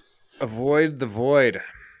movies. Avoid the void.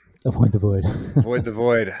 Avoid the void. Avoid the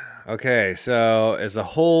void. Okay, so is a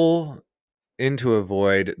hole into a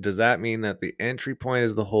void, does that mean that the entry point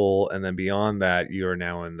is the hole, and then beyond that, you are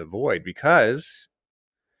now in the void? Because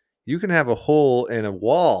you can have a hole in a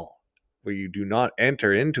wall where you do not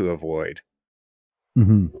enter into a void.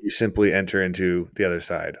 Mm-hmm. You simply enter into the other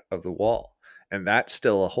side of the wall, and that's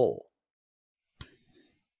still a hole.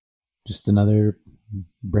 Just another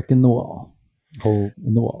brick in the wall, hole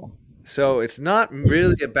in the wall. So it's not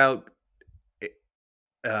really about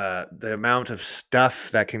the amount of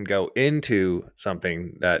stuff that can go into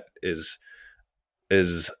something that is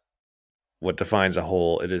what defines a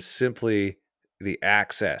hole. It is simply the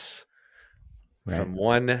access from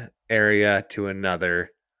one area to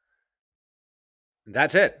another.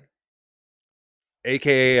 That's it.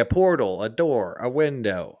 AKA a portal, a door, a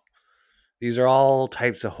window. These are all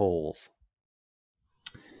types of holes.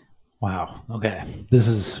 Wow. Okay. This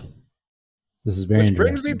is very Which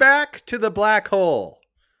brings me back to the black hole.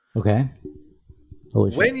 Okay.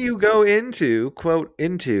 Holy when shit. You go into, quote,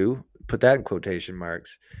 into, put that in quotation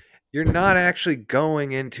marks, you're not actually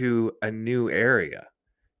going into a new area.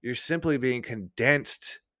 You're simply being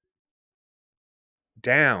condensed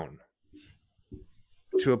down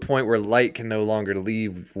to a point where light can no longer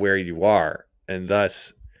leave where you are, and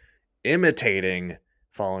thus imitating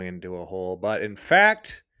falling into a hole, but in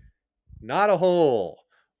fact, not a hole.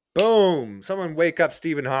 Boom! Someone wake up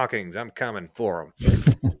Stephen Hawking. I'm coming for him.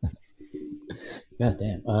 God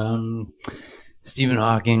damn. Stephen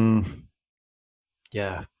Hawking.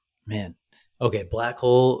 Yeah, man. Okay, black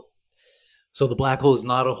hole. So the black hole is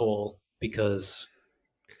not a hole because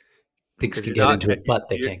things can get into it, but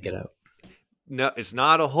they can't get out. No, it's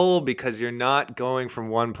not a hole because you're not going from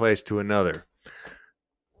one place to another.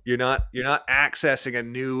 You're not accessing a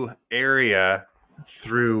new area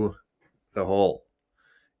through the hole.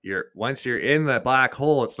 Once you're in the black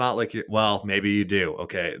hole, it's not like maybe you do.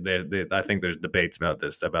 Okay, I think there's debates about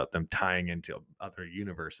this, about them tying into other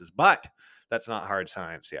universes, but that's not hard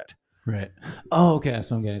science yet. Right. Oh, okay.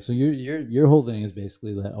 So I'm getting. So your whole thing is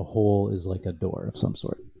basically that a hole is like a door of some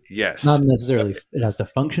sort. Yes. Not necessarily it has to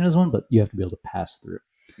function as one, but you have to be able to pass through.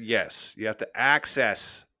 Yes, you have to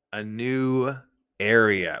access a new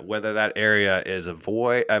area, whether that area is a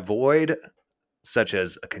void, such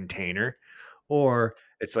as a container, or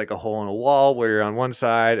it's like a hole in a wall where you're on one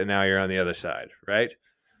side and now you're on the other side, right?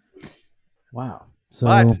 Wow. So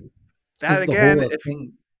but that again,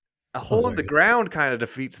 a hole in the ground kind of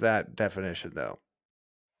defeats that definition, though.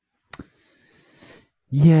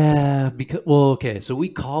 Yeah, because okay, so we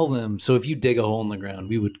call them. So if you dig a hole in the ground,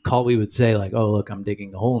 we would say like, "Oh, look, I'm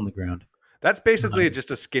digging a hole in the ground." That's basically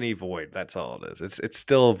just a skinny void. That's all it is. It's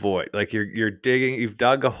still a void. Like you're digging. You've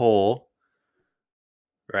dug a hole,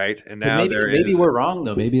 right? And now maybe we're wrong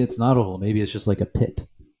though. Maybe it's not a hole. Maybe it's just like a pit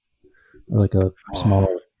or like a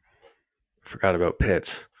small. Forgot about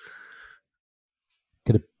pits.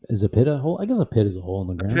 Is a pit a hole? I guess a pit is a hole in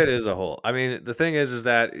the ground. A pit is a hole. I mean, the thing is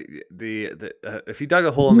that if you dug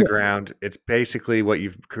a hole in the ground, it's basically what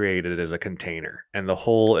you've created as a container, and the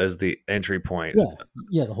hole is the entry point.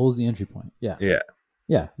 Yeah, the hole is the entry point. Yeah.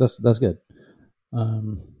 That's good.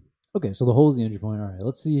 Okay, so the hole is the entry point. All right,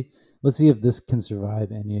 let's see if this can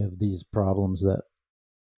survive any of these problems that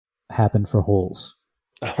happen for holes.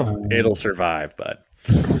 It'll survive, bud.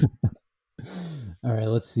 All right,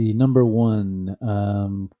 let's see. Number 1,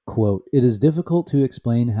 quote, "It is difficult to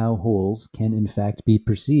explain how holes can in fact be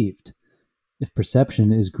perceived. If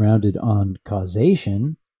perception is grounded on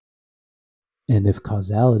causation, and if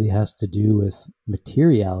causality has to do with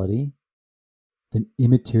materiality, then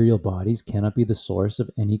immaterial bodies cannot be the source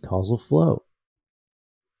of any causal flow.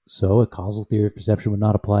 So a causal theory of perception would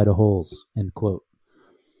not apply to holes," end quote.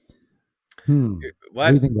 What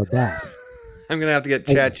do you think about that? I'm going to have to get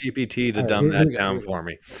ChatGPT to dumb that down for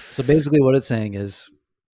me. So basically what it's saying is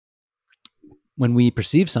when we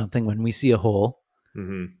perceive something, when we see a hole,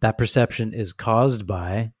 that perception is caused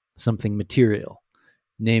by something material,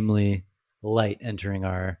 namely light entering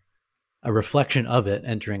a reflection of it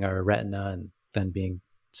entering our retina and then being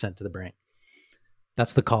sent to the brain.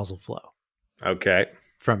 That's the causal flow. Okay.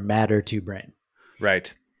 From matter to brain.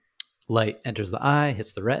 Right. Light enters the eye,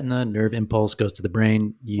 hits the retina, nerve impulse goes to the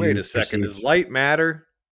brain. Wait a second. Is light matter?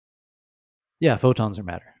 Yeah, photons are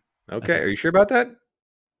matter. Okay. Are you sure about that?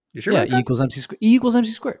 You sure about that? E equals MC squared. E equals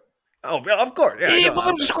MC squared. Oh, of course. Yeah, E equals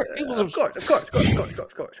MC squared. Of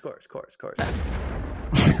course.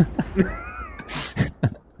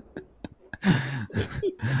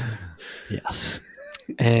 Yes.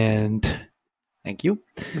 And thank you.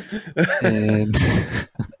 And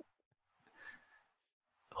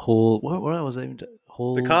what was I even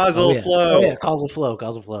the causal flow. Oh, yeah, causal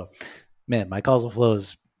flow. Man, my causal flow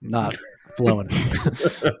is not flowing.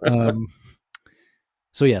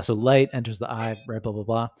 So yeah, so light enters the eye, right? Blah blah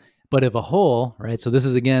blah. But if a hole, right? So this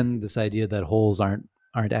is again this idea that holes aren't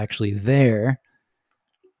actually there.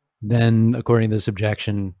 Then, according to this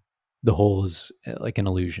objection, the hole is like an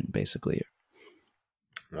illusion, basically.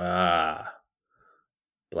 Black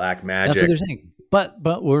magic. That's what they're saying. But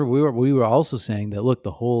we were also saying that look,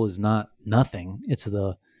 the hole is not nothing. It's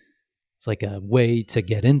like a way to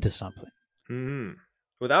get into something. Mm-hmm.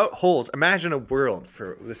 Without holes, imagine a world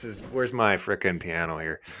for this is where's my frickin' piano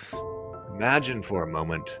here? Imagine for a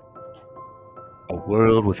moment a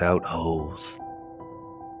world without holes.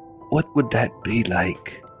 What would that be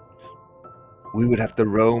like? We would have to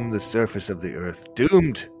roam the surface of the earth,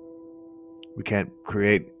 doomed. We can't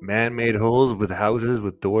create man-made holes with houses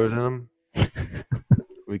with doors in them.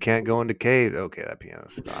 We can't go into caves. Okay, that piano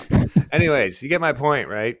stopped. Anyways, you get my point,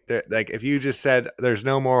 right? Like if you just said there's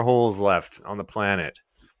no more holes left on the planet.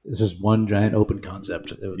 It's just one giant open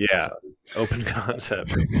concept. Yeah, open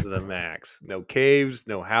concept to the max. No caves,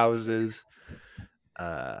 no houses.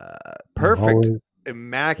 Perfect,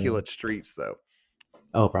 immaculate streets though.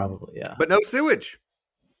 Oh, probably, yeah. But no sewage.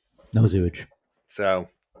 No sewage. So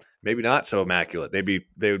maybe not so immaculate.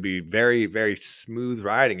 They would be very, very smooth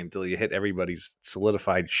riding until you hit everybody's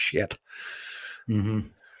solidified shit. Mm-hmm.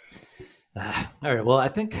 All right. Well, I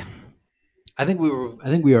think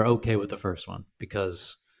we are okay with the first one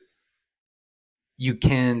because you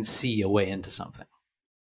can see a way into something.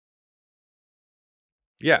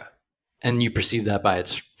 Yeah. And you perceive that by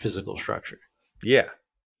its physical structure. Yeah.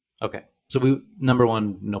 Okay. So number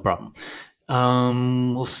one, no problem.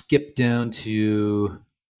 We'll skip down to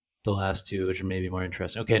the last two, which are maybe more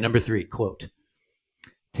interesting. Okay, number 3, quote.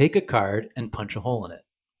 Take a card and punch a hole in it.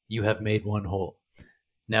 You have made one hole.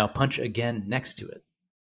 Now punch again next to it.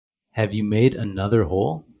 Have you made another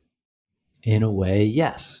hole? In a way,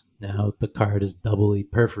 yes. Now the card is doubly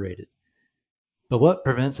perforated. But what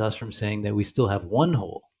prevents us from saying that we still have one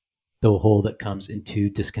hole, though a hole that comes in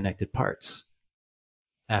 2 disconnected parts?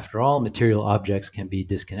 After all, material objects can be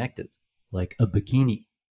disconnected, like a bikini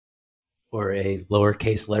or a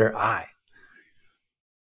lowercase letter I.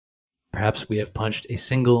 Perhaps we have punched a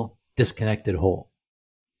single disconnected hole.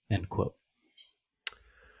 End quote.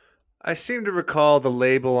 I seem to recall the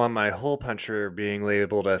label on my hole puncher being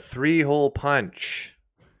labeled a 3-hole punch.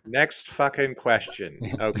 Next fucking question,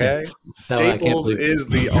 okay? Staples is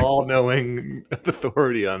the all-knowing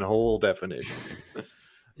authority on hole definition.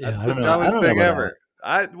 That's the dumbest thing ever.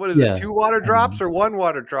 What is it, 2 water drops or 1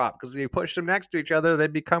 water drop? Because when you push them next to each other, they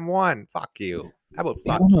become one. Fuck you. How about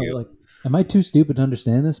fuck you? Like, am I too stupid to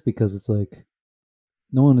understand this? Because it's like,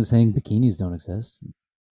 no one is saying bikinis don't exist.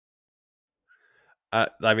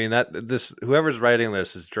 I mean whoever's writing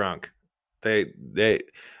this is drunk. What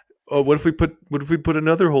if we put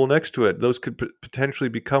another hole next to it? Those could potentially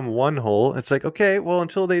become one hole. It's like, okay, well,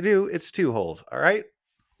 until they do, it's 2 holes. All right.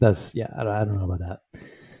 I don't know about that.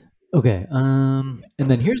 Okay. And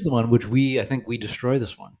then here's the one which I think we destroy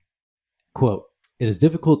this one. Quote, it is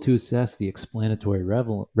difficult to assess the explanatory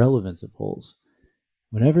relevance of holes.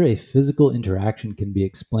 Whenever a physical interaction can be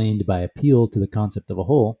explained by appeal to the concept of a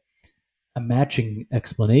hole, a matching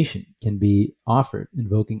explanation can be offered,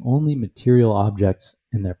 invoking only material objects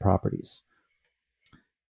and their properties.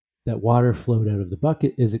 That water flowed out of the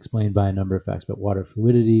bucket is explained by a number of facts, but water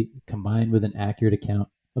fluidity combined with an accurate account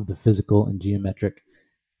of the physical and geometric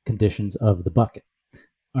conditions of the bucket.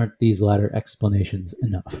 Aren't these latter explanations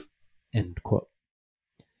enough? End quote.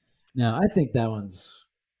 Now, I think that one's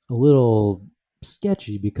a little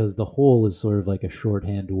sketchy because the hole is sort of like a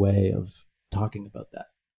shorthand way of talking about that.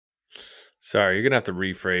 Sorry, you're going to have to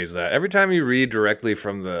rephrase that. Every time you read directly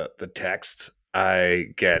from the text, I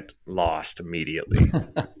get lost immediately.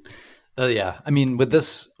 Yeah. I mean, with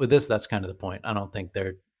this, that's kind of the point. I think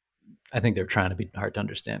they're trying to be hard to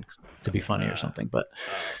understand to be funny or something, but.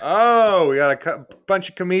 We got a bunch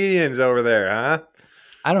of comedians over there, huh?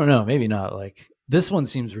 I don't know. Maybe not. Like, this one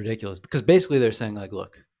seems ridiculous because basically they're saying like,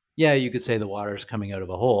 look, yeah, you could say the water is coming out of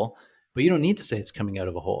a hole, but you don't need to say it's coming out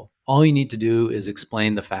of a hole. All you need to do is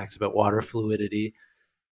explain the facts about water fluidity,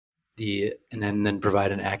 and then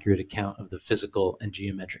provide an accurate account of the physical and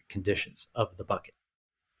geometric conditions of the bucket.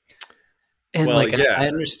 And I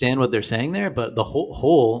understand what they're saying there, but the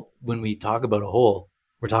hole, when we talk about a hole,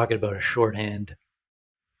 we're talking about a shorthand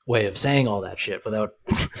way of saying all that shit without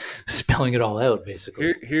spelling it all out,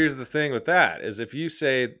 basically. Here's the thing with that is if you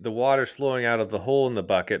say the water's flowing out of the hole in the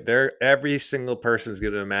bucket, every single person is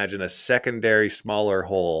going to imagine a secondary smaller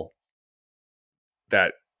hole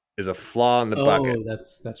that is a flaw in the bucket. Oh,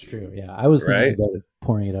 that's true. Yeah, I was thinking about it,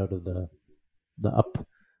 pouring it out of the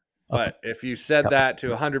But if you said that to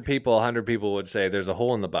 100 people would say there's a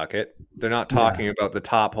hole in the bucket. They're not talking about the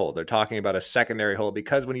top hole. They're talking about a secondary hole,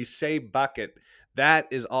 because when you say bucket, that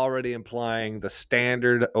is already implying the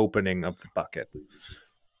standard opening of the bucket.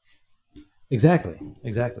 Exactly.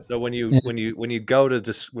 So when you go to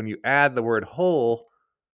just when you add the word hole,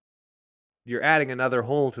 you're adding another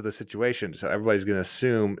hole to the situation. So everybody's going to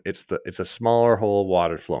assume it's a smaller hole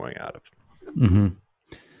water flowing out of. Mm-hmm.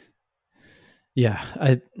 Yeah,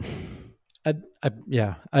 I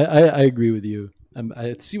agree with you.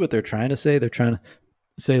 I see what they're trying to say. They're trying to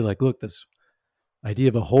say, like, look, this idea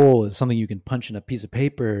of a hole is something you can punch in a piece of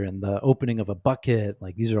paper, and the opening of a bucket,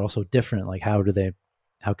 like, these are also different. Like, how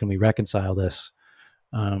can we reconcile this?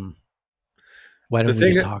 Why don't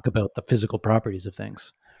we just talk about the physical properties of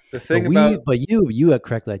things? The thing but you have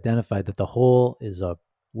correctly identified that the hole is a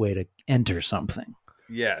way to enter something.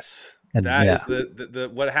 Yes. And that is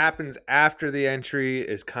the what happens after the entry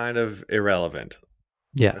is kind of irrelevant.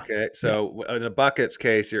 Yeah. Okay. So in a bucket's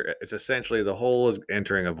case, it's essentially the hole is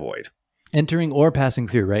entering a void. Entering or passing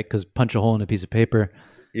through, right? Because punch a hole in a piece of paper.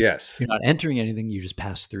 Yes. You're not entering anything, you just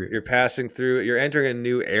pass through. You're passing through, you're entering a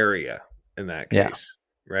new area in that case,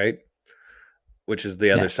 right? Which is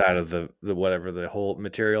the other side of the whatever the whole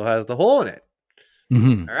material has the hole in it.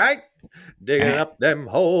 Mm-hmm. All right. Digging up them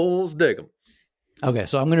holes, dig them. Okay,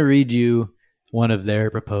 so I'm going to read you one of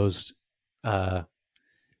their proposed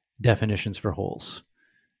definitions for holes.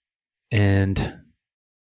 And I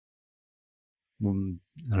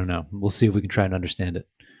don't know. We'll see if we can try and understand it.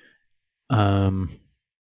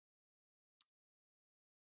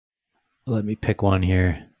 Let me pick one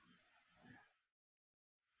here.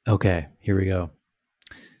 Okay, here we go.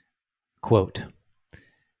 Quote,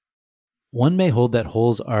 one may hold that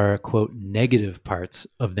holes are, quote, negative parts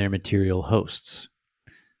of their material hosts.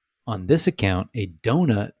 On this account, a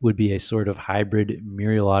donut would be a sort of hybrid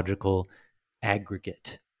mereological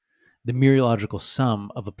aggregate, the mereological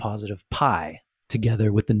sum of a positive pi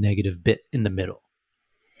together with the negative bit in the middle.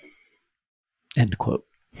 End quote.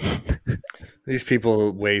 These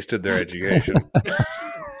people wasted their education.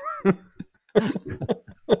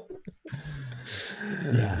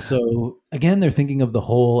 Yeah. So again, they're thinking of the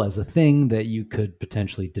hole as a thing that you could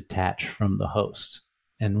potentially detach from the host.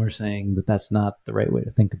 And we're saying that that's not the right way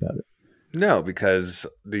to think about it. No, because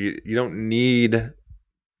you don't need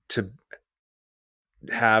to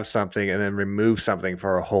have something and then remove something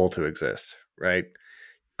for a hole to exist, right?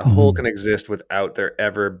 A hole can exist without there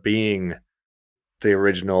ever being the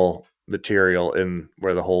original material in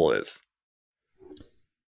where the hole is.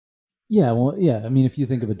 Yeah, well, yeah. I mean, if you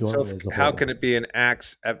think of a doorway as a hole. How can it be an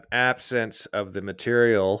absence of the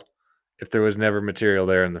material if there was never material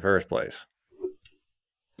there in the first place?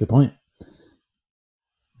 Good point.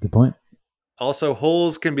 Also,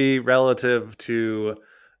 holes can be relative to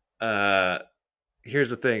here's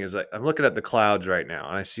the thing, is like I'm looking at the clouds right now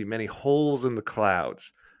and I see many holes in the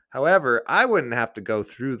clouds. However, I wouldn't have to go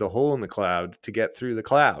through the hole in the cloud to get through the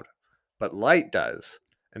cloud, but light does.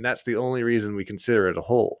 And that's the only reason we consider it a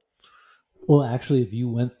hole. Well, actually, if you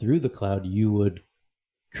went through the cloud, you would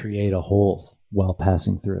create a hole while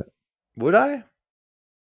passing through it. Would I?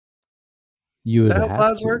 You would Is that how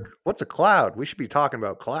clouds work? What's a cloud? We should be talking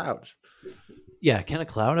about clouds. Yeah, can a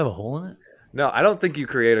cloud have a hole in it? No, I don't think you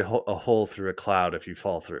create a hole through a cloud if you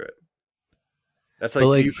fall through it. That's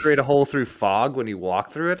like, do you create a hole through fog when you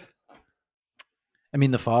walk through it? I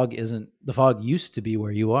mean, the fog used to be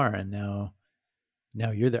where you are, and now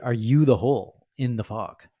you're there. Are you the hole in the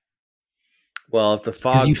fog? Well, if the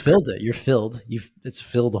fog, you filled it, you're filled. It's a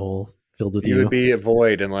filled hole, filled with you. You would be a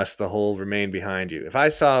void unless the hole remained behind you. If I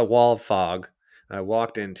saw a wall of fog and I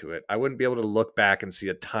walked into it, I wouldn't be able to look back and see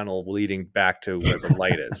a tunnel leading back to where the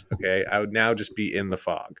light is. Okay, I would now just be in the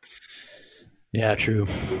fog. Yeah, true.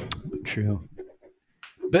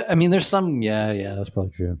 But I mean, there's some. Yeah, that's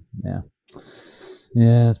probably true. Yeah,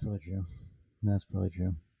 that's probably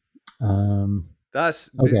true. Thus,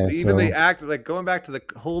 okay, even the act, like going back to the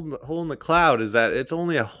hole in the cloud, is that it's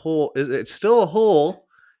only a hole. It's still a hole,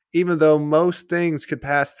 even though most things could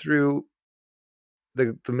pass through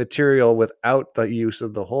the material without the use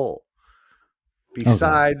of the hole.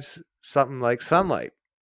 Besides something like sunlight,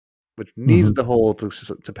 which needs the hole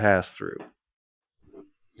to pass through.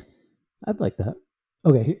 I'd like that.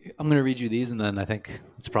 Okay, I'm going to read you these, and then I think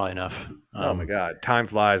it's probably enough. Oh my God, time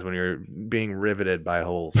flies when you're being riveted by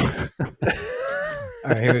holes. All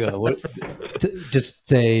right, here we go. Just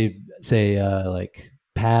say like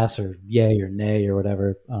pass or yay or nay or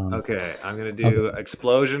whatever. Okay, I'm going to do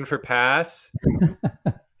explosion for pass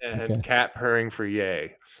and cat purring for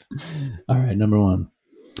yay. All right, number one.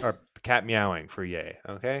 Or cat meowing for yay.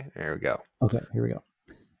 Okay, there we go. Okay, here we go.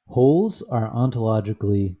 Holes are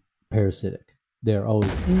ontologically parasitic. They're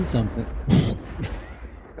always in something.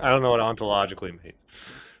 I don't know what ontologically means.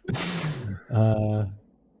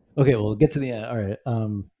 Okay, we'll get to the end. All right.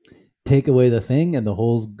 Take away the thing and the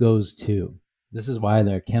holes goes too. This is why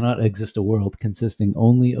there cannot exist a world consisting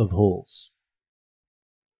only of holes.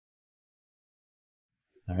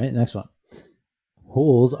 All right, next one.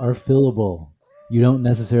 Holes are fillable. You don't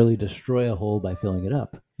necessarily destroy a hole by filling it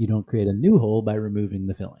up. You don't create a new hole by removing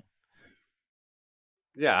the filling.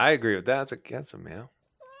 Yeah, I agree with that. That's a meow.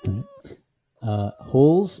 Right.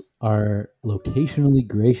 Holes are locationally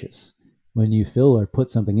gracious. When you fill or put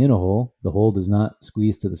something in a hole, the hole does not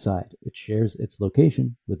squeeze to the side. It shares its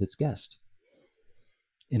location with its guest.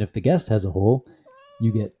 And if the guest has a hole,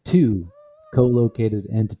 you get two co-located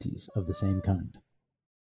entities of the same kind.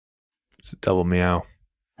 It's a double meow.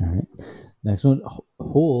 All right. Next one.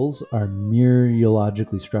 Holes are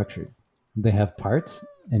mereologically structured. They have parts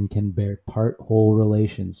and can bear part-whole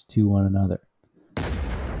relations to one another.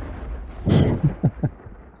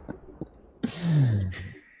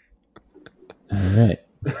 All right.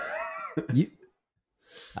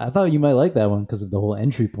 I thought you might like that one because of the whole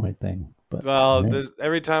entry point thing. But well, right.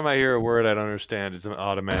 Every time I hear a word I don't understand, it's an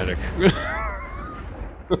automatic.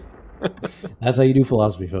 That's how you do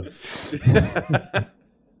philosophy, folks.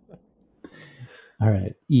 All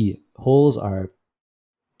right. E. Holes are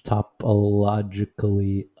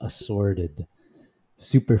topologically assorted.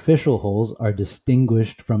 Superficial holes are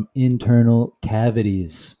distinguished from internal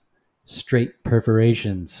cavities. Straight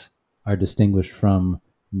perforations are distinguished from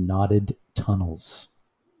knotted tunnels.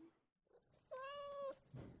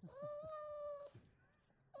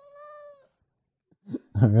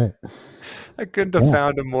 All right. I couldn't have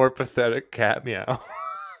found a more pathetic cat meow.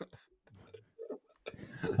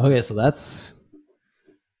 Okay, so that's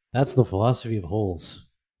the philosophy of holes.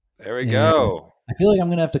 There we go. I feel like I'm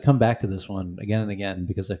going to have to come back to this one again and again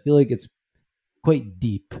because I feel like it's quite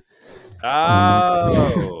deep.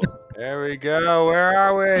 Oh, there we go. Where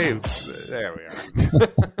are we? There we are.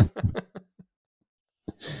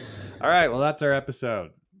 All right. Well, that's our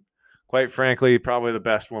episode. Quite frankly, probably the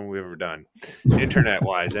best one we've ever done,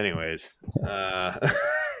 internet-wise, anyways.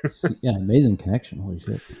 Yeah, amazing connection. Holy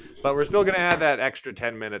shit! But we're still going to add that extra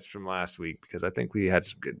 10 minutes from last week because I think we had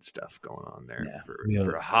some good stuff going on there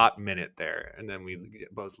for a hot minute there, and then we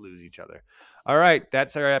both lose each other. All right,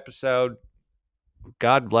 that's our episode.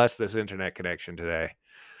 God bless this internet connection today.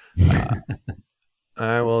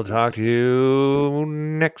 I will talk to you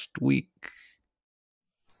next week.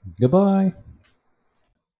 Goodbye.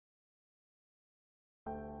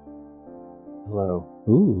 Hello.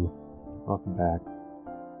 Ooh. Welcome back.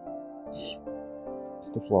 It's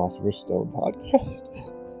the Philosopher's Stone podcast.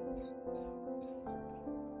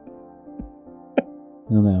 I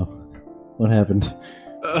don't know. What happened?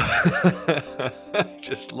 I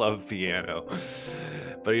just love piano.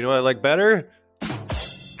 But you know what I like better?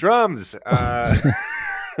 Drums. How's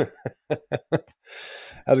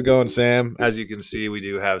it going, Sam? As you can see, we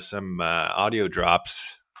do have some audio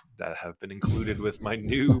drops that have been included with my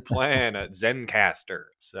new plan at Zencastr.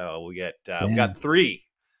 So we got three.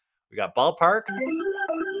 We got ballpark.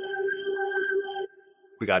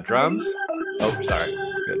 We got drums. Oh, sorry.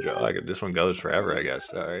 This one goes forever, I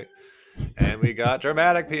guess. All right. And we got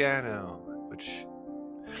dramatic piano, which,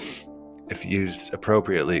 if used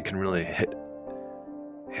appropriately, can really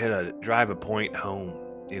drive a point home.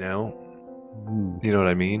 You know what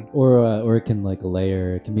I mean? Or it can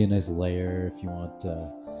layer. It can be a nice layer if you want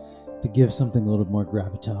to give something a little more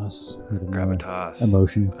gravitas, more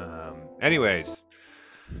emotion. Anyways,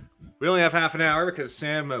 we only have half an hour because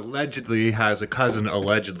Sam allegedly has a cousin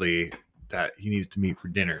that he needs to meet for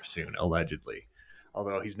dinner soon. Allegedly,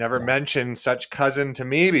 although he's never mentioned such cousin to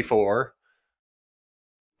me before.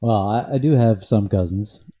 Well, I do have some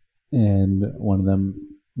cousins, and one of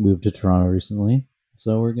them moved to Toronto recently,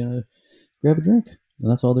 so we're gonna grab a drink, and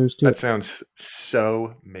that's all there is to it. That sounds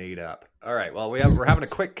so made up. All right, well, we're having a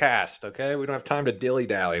quick cast, okay? We don't have time to dilly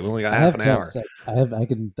dally. We only got half an hour. I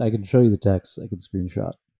can show you the text. I can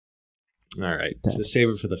screenshot. All right, just save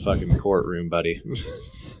it for the fucking courtroom, buddy.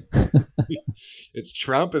 It's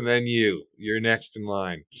Trump and then you. You're next in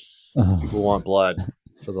line. People want blood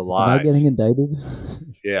for the lies. Am I getting indicted?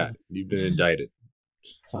 Yeah, you've been indicted.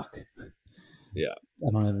 Fuck. Yeah.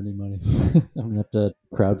 I don't have any money. I'm going to have to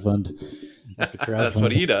crowdfund. That's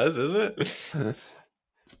what he does, isn't it?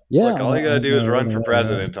 Yeah. Look, all you got to do is run for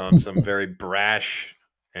president on some very brash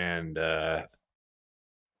and,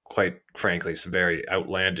 quite frankly, some very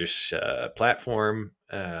outlandish platform.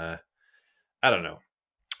 I don't know.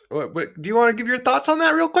 Do you want to give your thoughts on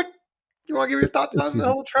that real quick? You want to give your thoughts on the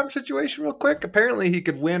whole Trump situation real quick? Apparently, he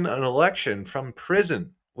could win an election from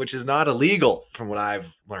prison, which is not illegal, from what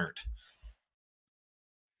I've learned.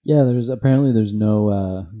 Yeah, there's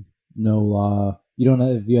no law. You don't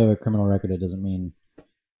know if you have a criminal record. It doesn't mean. I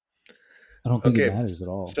don't think it matters at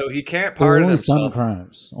all. So he can't pardon himself.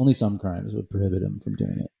 Only some crimes would prohibit him from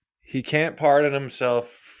doing it. He can't pardon himself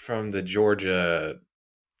from the Georgia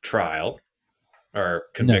trial or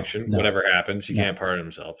conviction, whatever happens. He can't pardon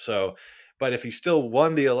himself. So, but if he still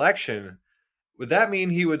won the election, would that mean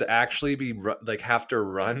he would actually be have to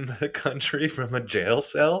run the country from a jail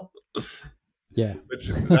cell? Yeah,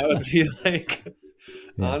 that would be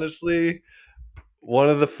honestly, one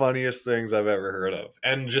of the funniest things I've ever heard of,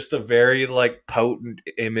 and just a very potent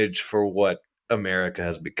image for what America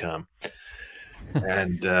has become.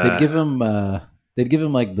 And they'd give him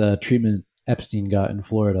the treatment Epstein got in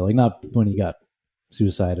Florida, not when he got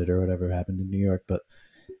suicided or whatever happened in New York, but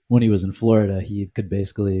when he was in Florida, he could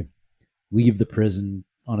basically leave the prison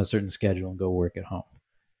on a certain schedule and go work at home.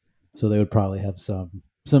 So they would probably have some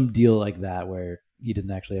deal like that where he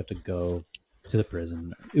didn't actually have to go to the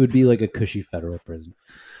prison. It would be like a cushy federal prison.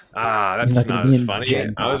 That's not as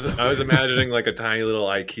funny. I was imagining a tiny little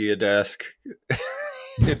IKEA desk.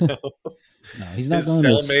 No, he's not his going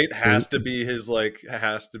cellmate has to be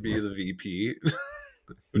the VP,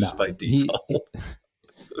 just by default.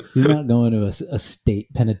 He's not going to a state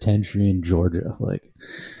penitentiary in Georgia.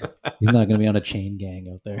 He's not going to be on a chain gang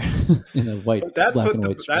out there in a white.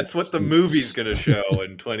 That's what the movie's going to show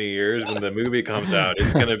in 20 years when the movie comes out.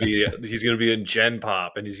 He's going to be in Gen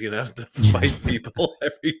Pop and he's going to have to fight people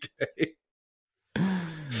every day.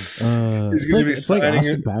 He's going to be signing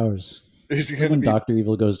Austin Powers. He's when Dr.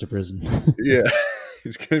 Evil goes to prison. Yeah.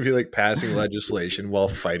 He's going to be passing legislation while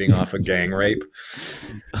fighting off a gang rape.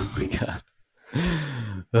 Oh my God.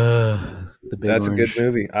 That's a good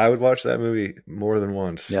movie. I would watch that movie more than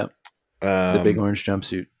once. Yep. The big orange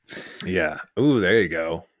jumpsuit. Yeah. Ooh, there you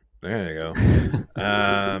go. When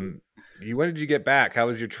did you get back? How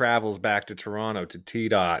was your travels back to Toronto to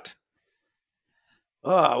T-Dot?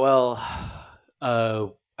 Oh, well, I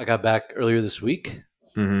got back earlier this week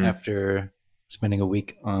after spending a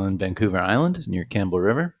week on Vancouver Island near Campbell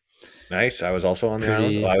River. Nice. I was also on the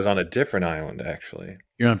island. Well, I was on a different island, actually.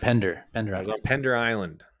 You're on Pender. I was on Pender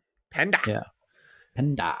Island. Pender. Yeah.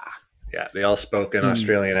 Pender. Yeah, they all spoke in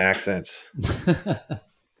Australian accents.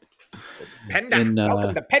 Pender.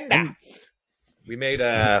 Welcome to Pender. We made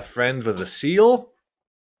friends with a seal.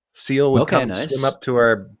 Seal would come swim up to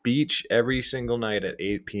our beach every single night at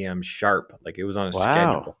 8 p.m. sharp. It was on a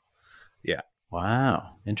schedule. Yeah.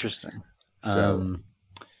 Wow. Interesting. So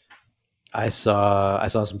I saw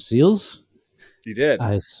some seals. You did?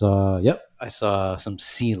 I saw some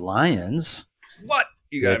sea lions. What?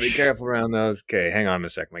 You gotta be careful around those. Okay, hang on a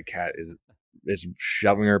sec. My cat is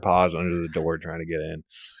shoving her paws under the door trying to get in.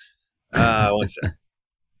 1 sec.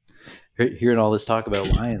 Hearing all this talk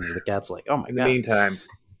about lions, the cat's like, "Oh my God!" In the meantime,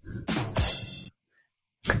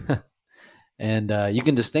 and you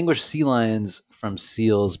can distinguish sea lions from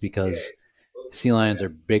seals because sea lions are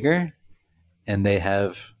bigger and they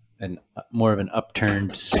have more of an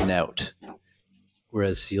upturned snout,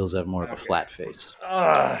 whereas seals have more of a flat face.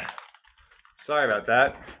 Sorry about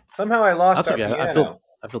that. Somehow I lost our piano.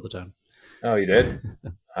 I filled the time. Oh, you did?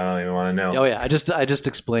 I don't even want to know. Oh yeah, I just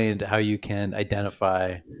explained how you can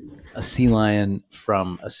identify a sea lion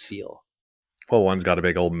from a seal. Well, one's got a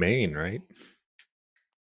big old mane, right?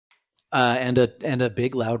 And a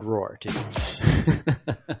big loud roar too.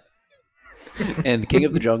 And King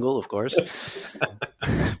of the Jungle, of course.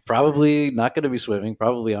 Probably not going to be swimming.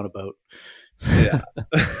 Probably on a boat. Yeah.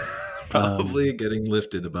 Probably getting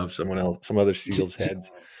lifted above some other seal's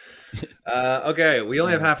heads. Okay, we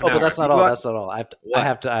only have half an hour. But that's not all. That's not all. I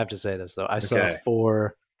have to say this though. I saw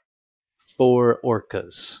four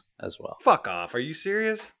orcas as well. Fuck off! Are you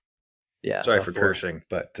serious? Yeah. Sorry for cursing,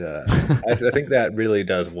 but I think that really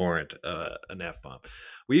does warrant an F-bomb.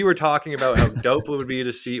 We were talking about how dope it would be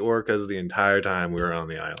to see orcas the entire time we were on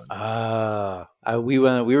the island. We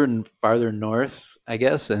were farther north, I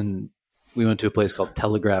guess, and we went to a place called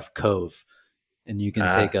Telegraph Cove, and you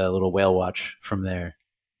can take a little whale watch from there.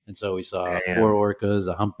 And so we saw 4 orcas,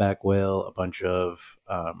 a humpback whale, a bunch of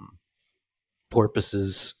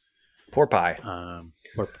porpoises. Porpoise.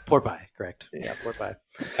 Porpoise, correct. Yeah, porpoise.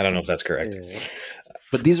 I don't know if that's correct. Yeah.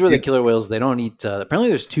 But these were the killer whales. They don't eat... apparently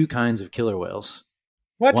there's 2 kinds of killer whales.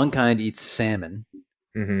 What? One kind eats salmon,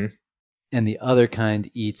 and the other kind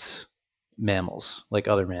eats mammals, like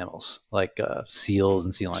other mammals, like seals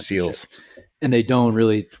and sea lions. Seals. And they don't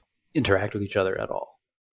really interact with each other at all.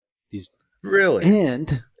 Really?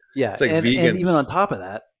 And... Yeah, it's like and even on top of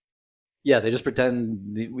that, Yeah, they just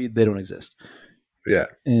pretend they don't exist. Yeah.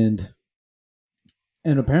 And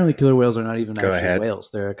apparently killer whales are not even Go actually ahead. whales.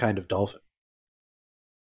 They're a kind of dolphin.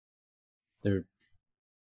 They're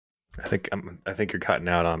I think you're cutting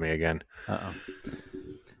out on me again.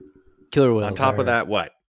 Killer whales. On top of that,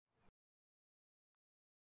 what?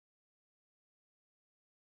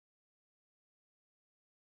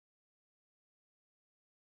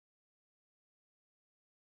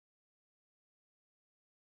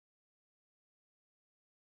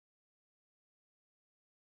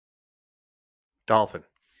 Dolphin.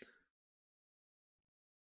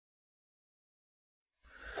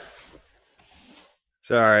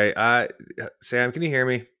 Sorry, Sam, can you hear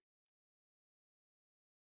me?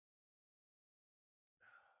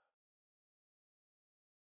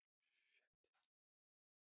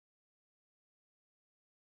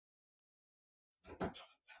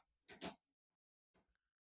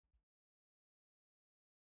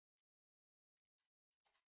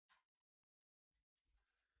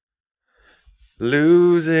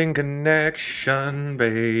 Losing connection,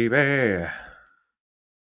 baby.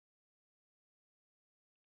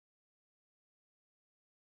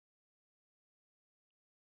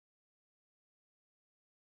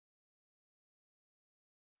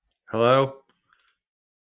 Hello?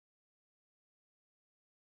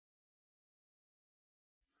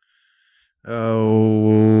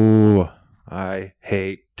 Oh, I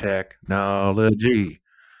hate technology.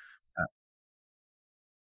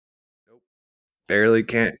 Nope. Barely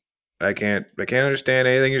can't. I can't understand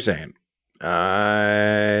anything you're saying.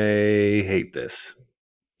 I hate this.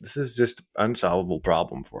 This is just unsolvable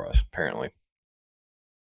problem for us, apparently.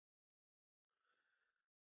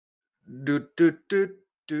 Do do do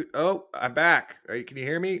do. Oh, I'm back. Can you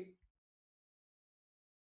hear me?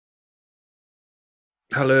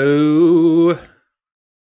 Hello.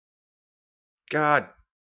 God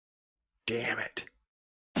damn it.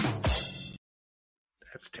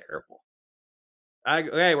 That's terrible.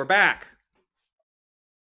 Okay, we're back.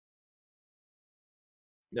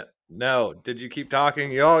 No. Did you keep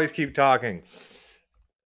talking? You always keep talking.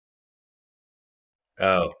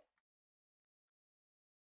 Oh.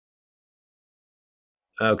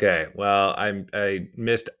 Okay. Well, I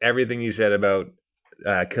missed everything you said about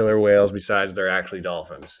killer whales besides they're actually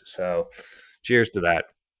dolphins. So, cheers to that.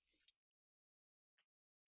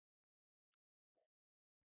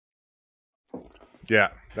 Yeah,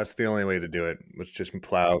 that's the only way to do it. Let's just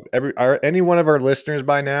plow any one of our listeners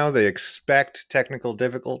by now. They expect technical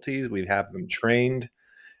difficulties. We have them trained.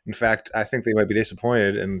 In fact, I think they might be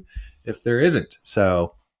disappointed, and if there isn't,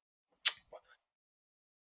 so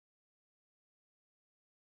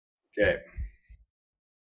okay.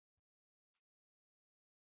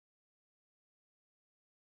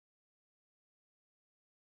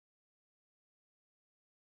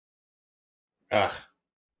 Ugh,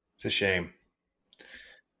 it's a shame.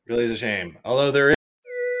 Really is a shame. Although there